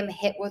 I am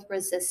hit with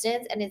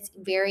resistance, and it's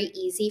very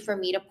easy for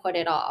me to put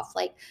it off.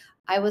 Like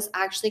I was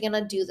actually going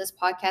to do this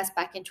podcast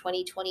back in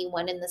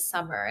 2021 in the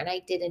summer, and I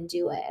didn't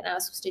do it. And I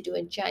was supposed to do it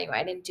in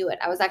January. I didn't do it.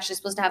 I was actually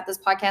supposed to have this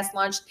podcast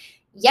launched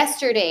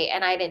yesterday,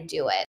 and I didn't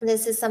do it.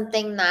 This is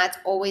something that's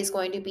always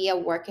going to be a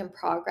work in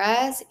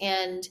progress,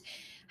 and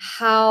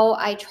how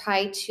I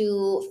try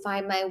to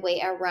find my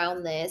way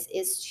around this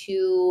is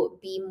to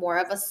be more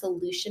of a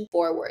solution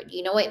forward.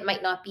 It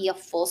might not be a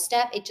full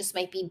step, it just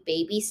might be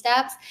baby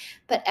steps,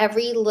 but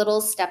every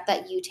little step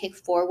that you take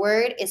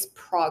forward is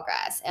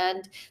progress.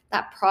 And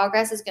that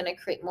progress is going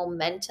to create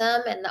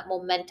momentum, and that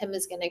momentum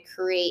is going to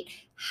create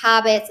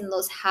habits, and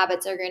those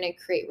habits are going to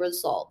create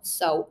results.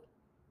 So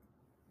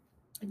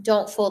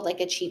don't fold like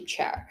a cheap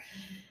chair.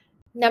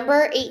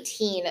 Number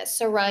 18,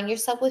 surround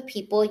yourself with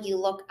people you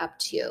look up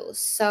to.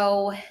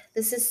 So,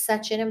 this is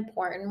such an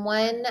important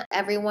one.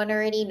 Everyone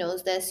already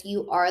knows this.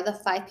 You are the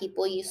 5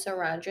 people you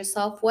surround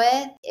yourself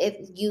with.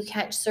 If you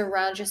can't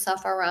surround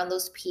yourself around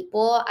those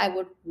people, I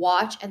would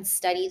watch and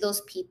study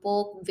those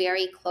people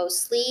very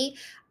closely.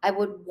 I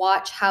would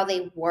watch how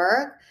they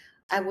work.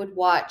 I would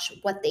watch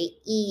what they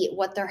eat,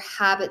 what their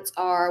habits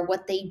are,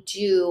 what they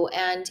do.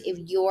 And if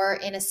you're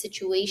in a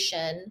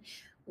situation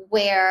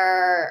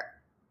where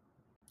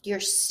you're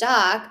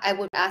stuck, I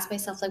would ask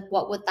myself, like,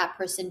 what would that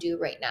person do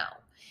right now?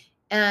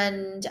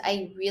 And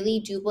I really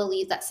do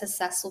believe that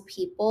successful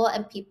people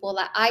and people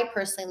that I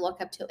personally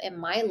look up to in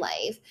my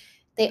life,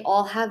 they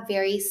all have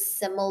very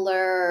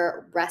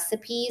similar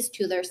recipes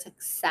to their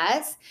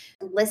success.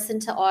 Listen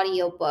to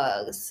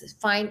audiobooks,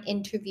 find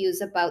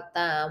interviews about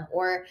them,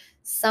 or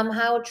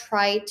somehow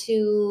try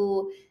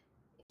to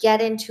get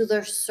into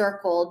their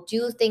circle,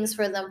 do things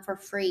for them for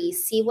free,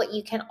 see what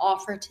you can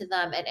offer to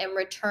them. And in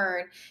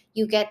return,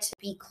 you get to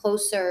be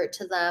closer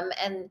to them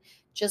and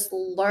just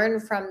learn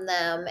from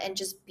them and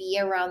just be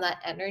around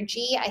that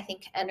energy. I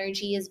think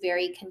energy is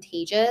very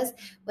contagious.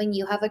 When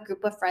you have a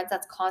group of friends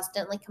that's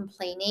constantly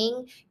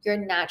complaining, you're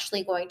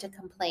naturally going to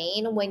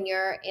complain. When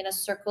you're in a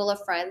circle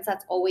of friends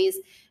that's always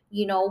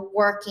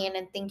working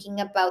and thinking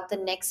about the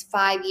next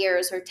 5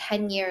 years or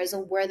 10 years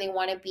of where they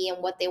want to be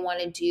and what they want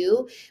to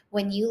do,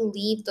 when you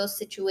leave those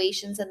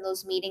situations and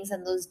those meetings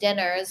and those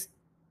dinners,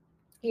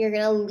 You're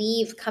going to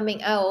leave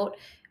coming out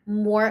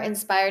more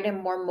inspired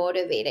and more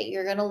motivated.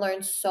 You're going to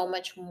learn so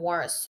much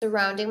more.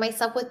 Surrounding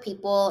myself with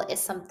people is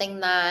something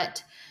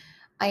that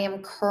I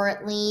am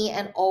currently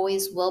and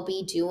always will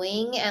be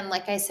doing. And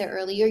like I said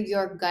earlier,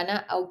 you're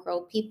gonna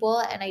outgrow people,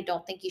 and I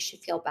don't think you should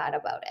feel bad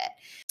about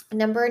it.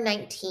 Number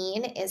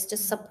 19 is to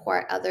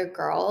support other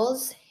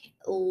girls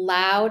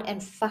loud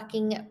and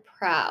fucking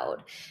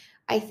proud.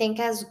 I think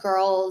as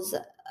girls,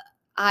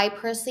 I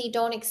personally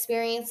don't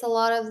experience a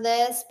lot of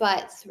this,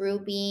 but through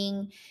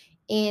being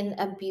in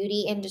a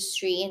beauty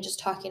industry and just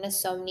talking to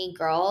so many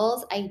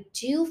girls, I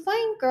do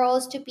find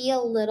girls to be a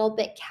little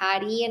bit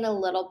catty and a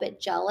little bit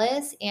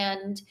jealous.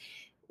 And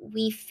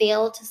we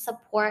fail to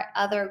support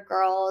other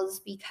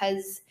girls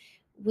because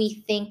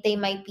we think they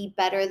might be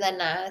better than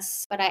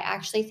us. But I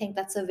actually think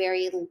that's a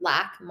very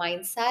lack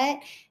mindset.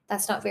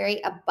 That's not very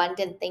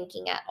abundant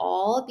thinking at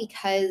all,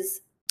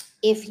 because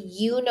if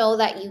you know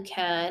that you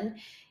can,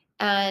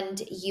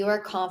 and you are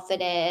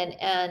confident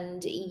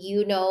and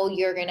you know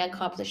you're going to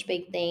accomplish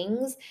big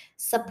things,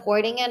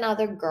 supporting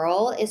another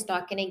girl is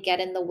not going to get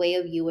in the way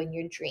of you and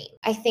your dream.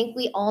 I think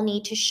we all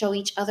need to show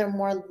each other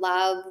more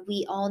love.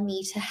 We all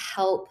need to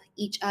help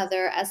each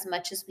other as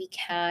much as we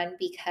can,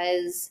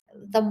 because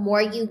the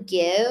more you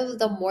give,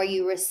 the more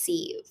you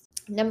receive.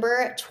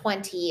 Number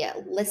 20,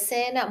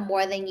 listen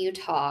more than you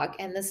talk.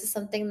 And this is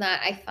something that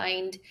I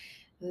find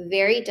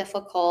very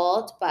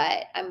difficult,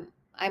 but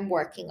I'm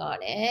working on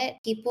it.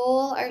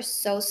 People are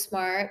so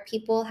smart.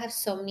 People have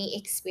so many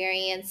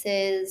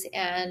experiences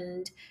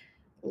and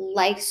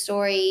life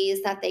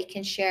stories that they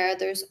can share.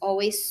 There's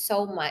always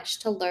so much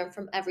to learn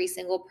from every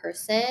single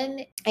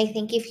person. I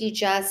think if you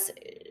just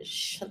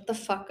shut the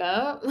fuck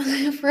up,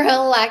 for a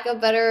lack of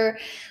better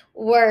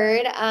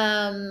word,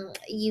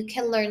 you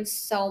can learn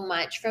so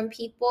much from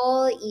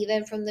people,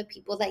 even from the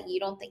people that you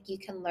don't think you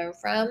can learn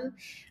from.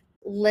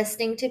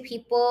 Listening to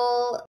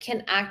people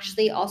can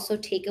actually also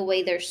take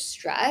away their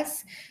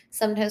stress.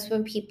 Sometimes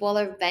when people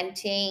are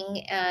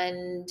venting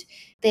and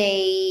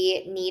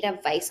they need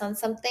advice on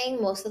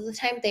something, most of the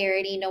time they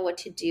already know what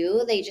to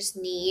do. They just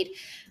need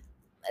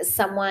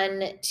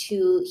someone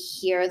to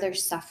hear their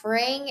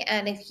suffering.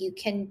 And if you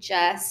can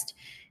just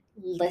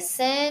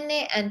listen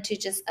and to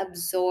just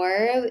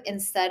absorb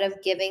instead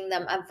of giving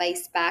them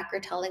advice back or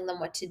telling them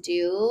what to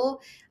do,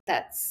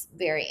 that's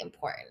very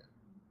important.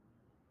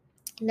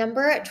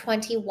 Number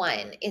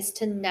 21 is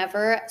to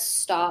never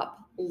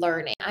stop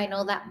learning. I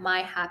know that my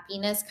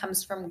happiness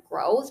comes from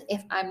growth.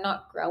 If I'm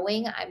not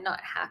growing, I'm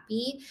not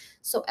happy.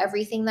 So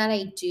everything that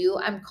I do,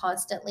 I'm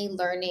constantly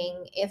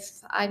learning.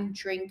 If I'm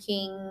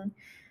drinking,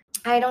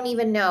 I don't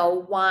even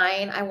know,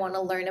 wine, I want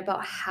to learn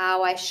about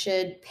how I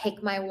should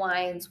pick my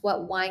wines,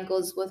 what wine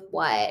goes with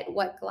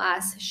what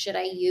glass should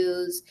I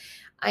use.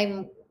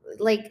 I'm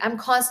I'm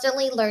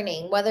constantly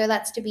learning, whether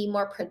that's to be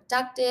more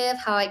productive,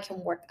 how I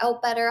can work out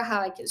better,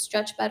 how I can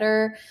stretch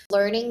better.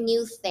 Learning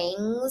new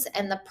things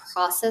and the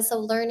process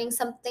of learning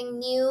something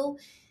new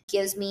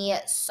gives me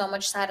so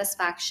much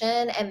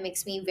satisfaction and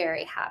makes me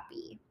very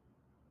happy.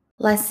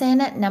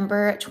 Lesson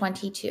number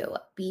 22,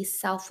 be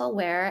self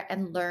aware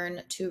and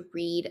learn to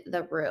read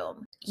the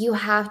room. You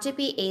have to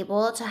be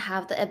able to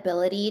have the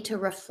ability to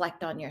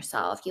reflect on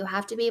yourself. You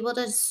have to be able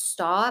to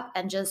stop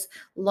and just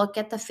look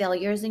at the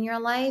failures in your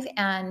life,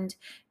 and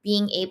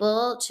being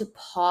able to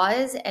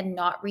pause and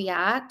not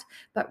react,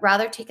 but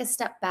rather take a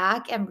step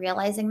back and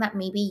realizing that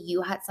maybe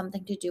you had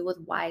something to do with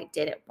why it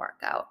didn't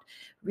work out.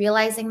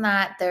 Realizing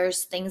that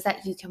there's things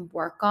that you can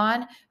work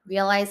on,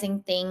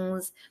 realizing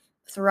things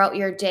throughout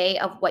your day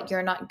of what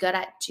you're not good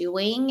at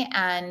doing,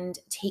 and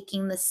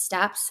taking the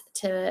steps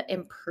to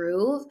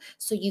improve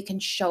so you can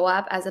show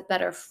up as a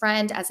better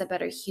friend, as a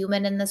better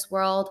human in this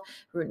world,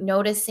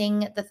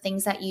 noticing the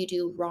things that you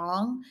do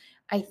wrong.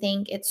 I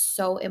think it's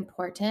so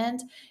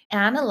important.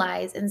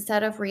 Analyze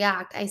instead of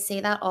react. I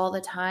say that all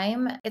the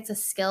time. It's a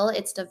skill,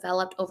 it's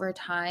developed over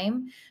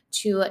time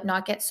to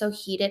not get so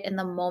heated in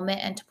the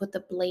moment and to put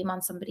the blame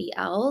on somebody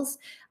else.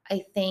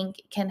 I think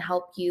can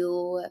help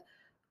you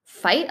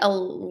fight a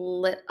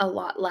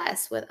lot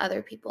less with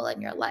other people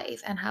in your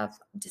life and have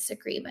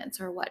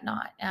disagreements or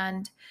whatnot.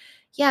 And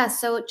yeah,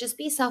 so just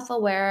be self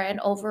aware, and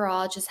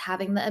overall, just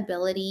having the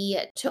ability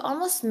to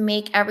almost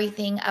make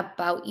everything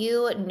about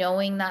you,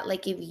 knowing that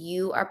like if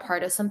you are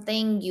part of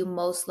something, you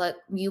most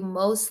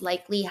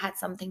likely had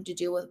something to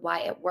do with why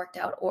it worked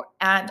out, or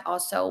and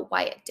also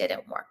why it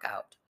didn't work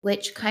out.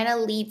 Which kind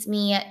of leads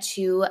me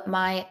to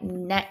my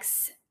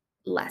next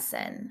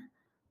lesson.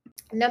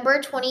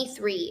 Number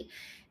 23,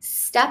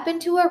 step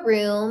into a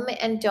room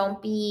and don't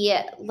be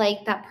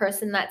like that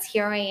person that's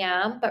here I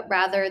am, but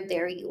rather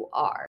there you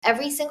are.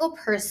 Every single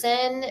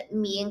person,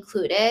 me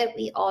included,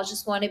 we all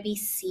just want to be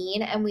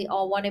seen and we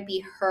all want to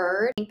be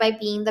heard. By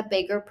being the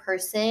bigger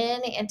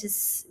person and to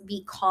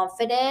be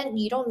confident,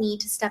 you don't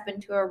need to step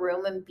into a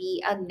room and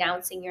be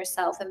announcing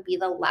yourself and be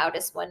the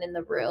loudest one in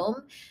the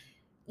room.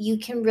 You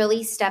can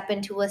really step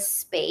into a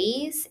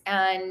space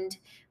and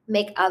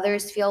make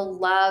others feel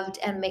loved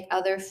and make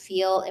others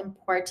feel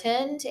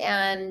important.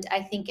 And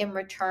I think in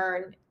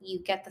return, you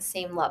get the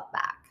same love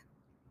back.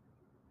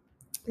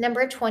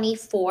 Number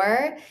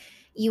 24,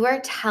 you are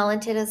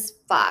talented as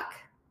fuck.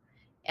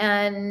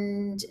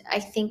 And I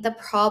think the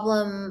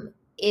problem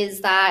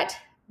is that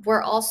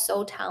we're all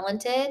so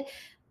talented,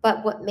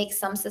 but what makes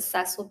some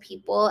successful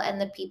people and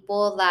the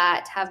people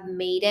that have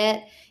made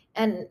it,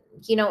 and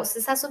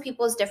successful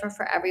people is different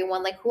for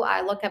everyone. Like who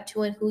I look up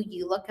to and who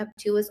you look up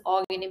to is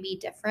all going to be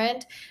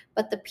different.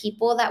 But the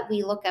people that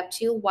we look up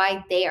to,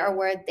 why they are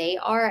where they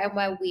are and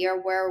why we are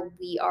where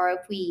we are,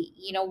 if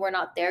we're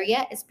not there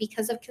yet, is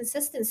because of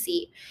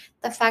consistency.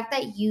 The fact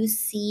that you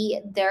see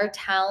their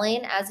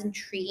talent as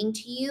intriguing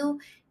to you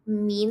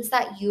means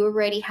that you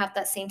already have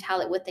that same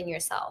talent within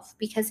yourself.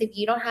 Because if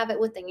you don't have it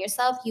within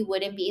yourself, you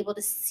wouldn't be able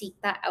to seek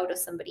that out of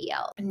somebody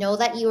else. Know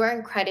that you are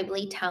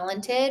incredibly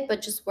talented,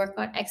 but just work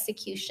on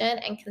execution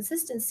and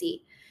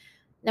consistency.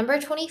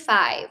 Number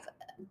 25,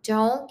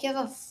 don't give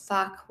a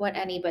fuck what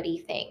anybody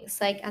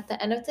thinks. Like at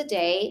the end of the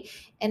day,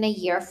 in a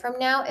year from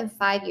now, in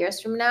 5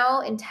 years from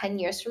now, in 10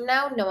 years from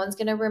now, no one's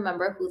going to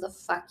remember who the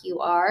fuck you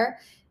are.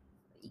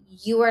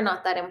 You are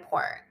not that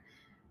important.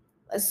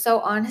 So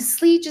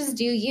honestly, just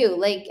do you.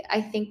 Like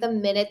I think the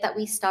minute that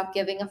we stop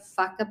giving a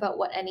fuck about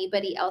what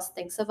anybody else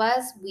thinks of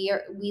us, we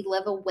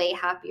live a way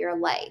happier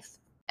life.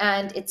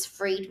 And it's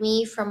freed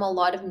me from a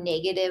lot of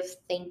negative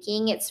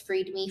thinking. It's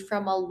freed me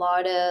from a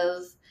lot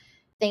of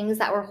things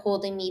that were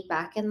holding me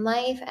back in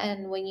life.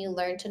 And when you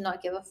learn to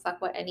not give a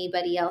fuck what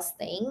anybody else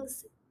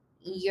thinks,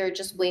 you're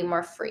just way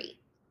more free.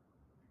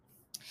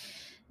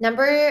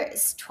 Number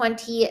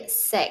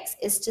 26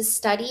 is to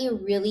study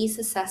really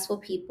successful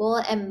people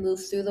and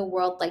move through the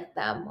world like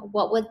them.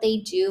 What would they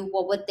do?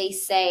 What would they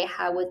say?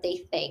 How would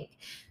they think?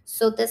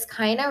 So, this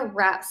kind of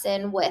wraps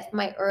in with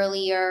my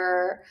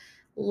earlier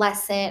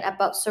lesson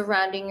about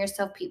surrounding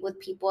yourself with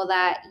people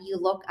that you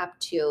look up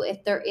to.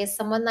 If there is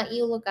someone that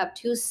you look up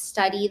to,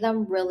 study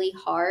them really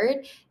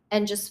hard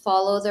and just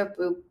follow their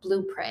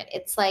blueprint.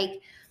 It's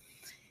like,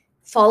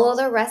 follow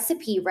the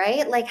recipe,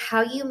 right? Like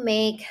how you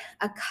make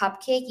a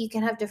cupcake, you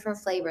can have different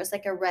flavors,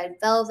 like a red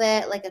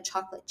velvet, like a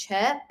chocolate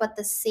chip, but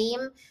the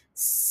same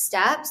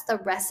steps, the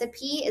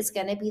recipe is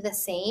going to be the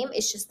same.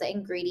 It's just the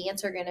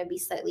ingredients are going to be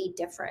slightly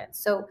different.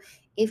 So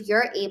if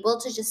you're able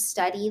to just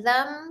study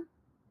them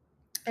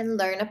and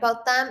learn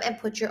about them and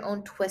put your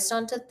own twist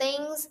onto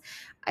things,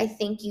 I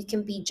think you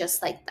can be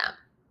just like them.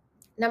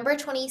 Number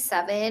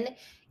 27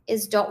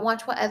 is don't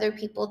watch what other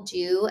people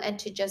do and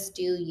to just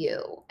do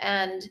you.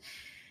 And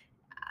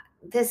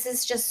this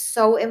is just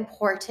so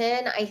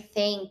important. I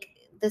think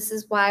this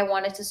is why I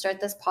wanted to start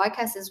this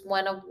podcast, is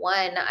one of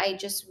one. I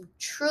just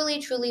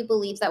truly, truly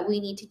believe that we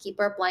need to keep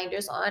our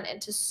blinders on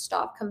and to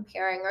stop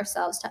comparing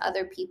ourselves to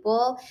other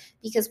people,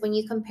 because when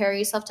you compare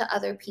yourself to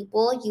other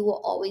people, you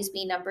will always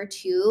be number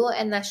two.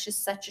 And that's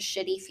just such a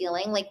shitty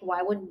feeling. Like,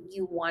 why wouldn't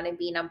you want to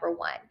be number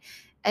one?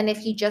 And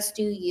if you just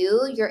do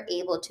you, you're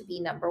able to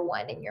be number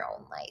one in your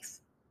own life.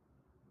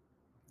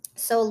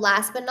 So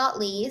last but not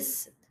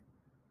least,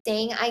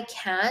 saying I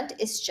can't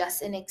is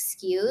just an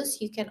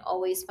excuse. You can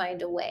always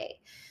find a way.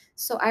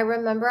 So I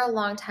remember a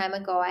long time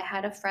ago, I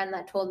had a friend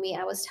that told me,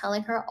 I was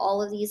telling her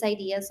all of these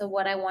ideas of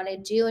what I want to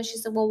do. And she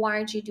said, well, why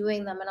aren't you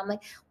doing them? And I'm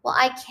like, well,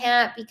 I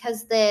can't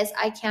because this,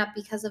 I can't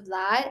because of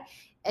that.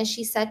 And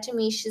she said to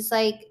me, she's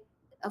like,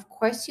 of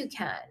course you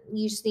can.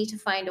 You just need to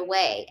find a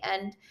way.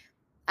 And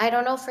I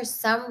don't know, for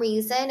some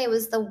reason, it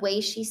was the way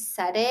she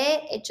said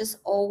it. It just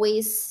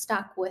always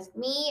stuck with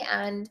me.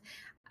 And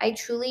I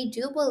truly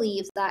do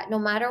believe that no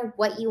matter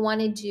what you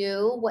want to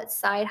do, what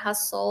side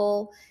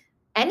hustle,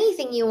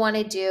 anything you want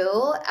to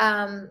do,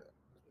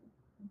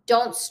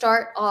 don't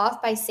start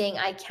off by saying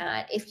I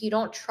can't. If you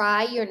don't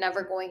try, you're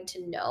never going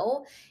to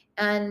know.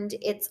 And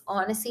it's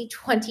honestly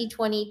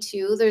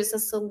 2022. There's a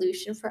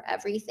solution for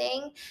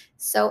everything.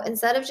 So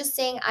instead of just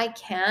saying I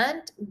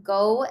can't,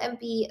 go and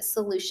be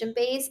solution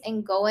based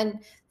and go and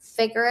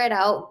figure it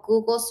out.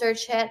 Google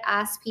search it,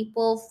 ask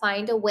people,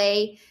 find a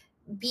way,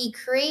 be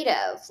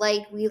creative.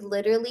 Like, we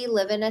literally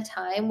live in a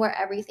time where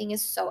everything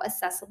is so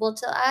accessible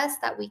to us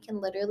that we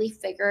can literally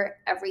figure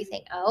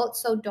everything out.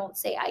 So don't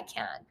say I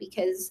can't,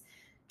 because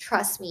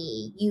trust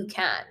me, you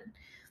can.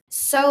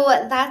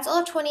 So that's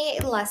all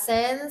 28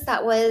 lessons.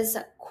 That was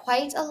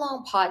quite a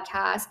long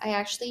podcast. I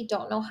actually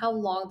don't know how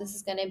long this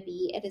is going to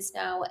be. It is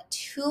now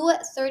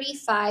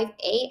 2:35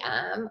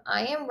 a.m.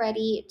 I am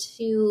ready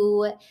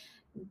to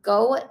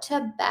go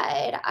to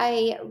bed.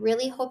 I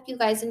really hope you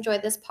guys enjoy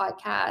this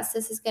podcast.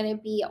 This is going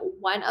to be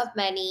one of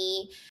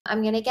many.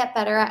 I'm going to get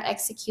better at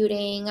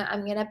executing.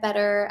 I'm going to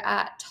better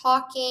at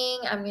talking.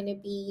 I'm going to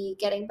be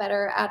getting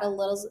better at a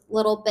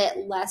little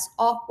bit less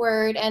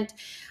awkward. And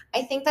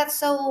I think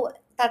that's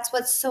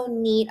what's so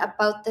neat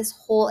about this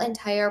whole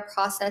entire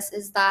process,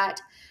 is that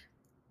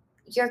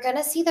you're going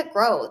to see the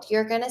growth.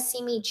 You're going to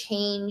see me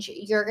change.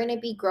 You're going to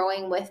be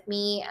growing with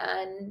me.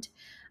 And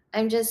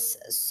I'm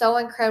just so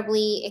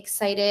incredibly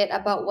excited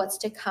about what's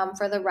to come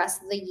for the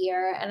rest of the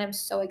year. And I'm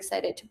so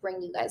excited to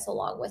bring you guys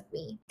along with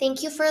me.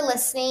 Thank you for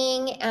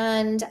listening.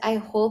 And I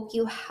hope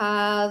you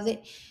have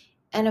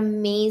an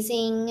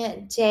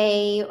amazing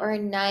day or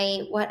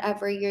night,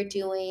 whatever you're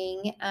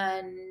doing.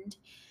 And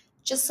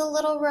just a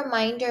little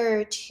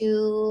reminder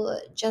to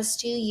just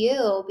do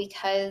you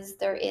because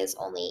there is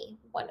only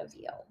one of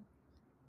you.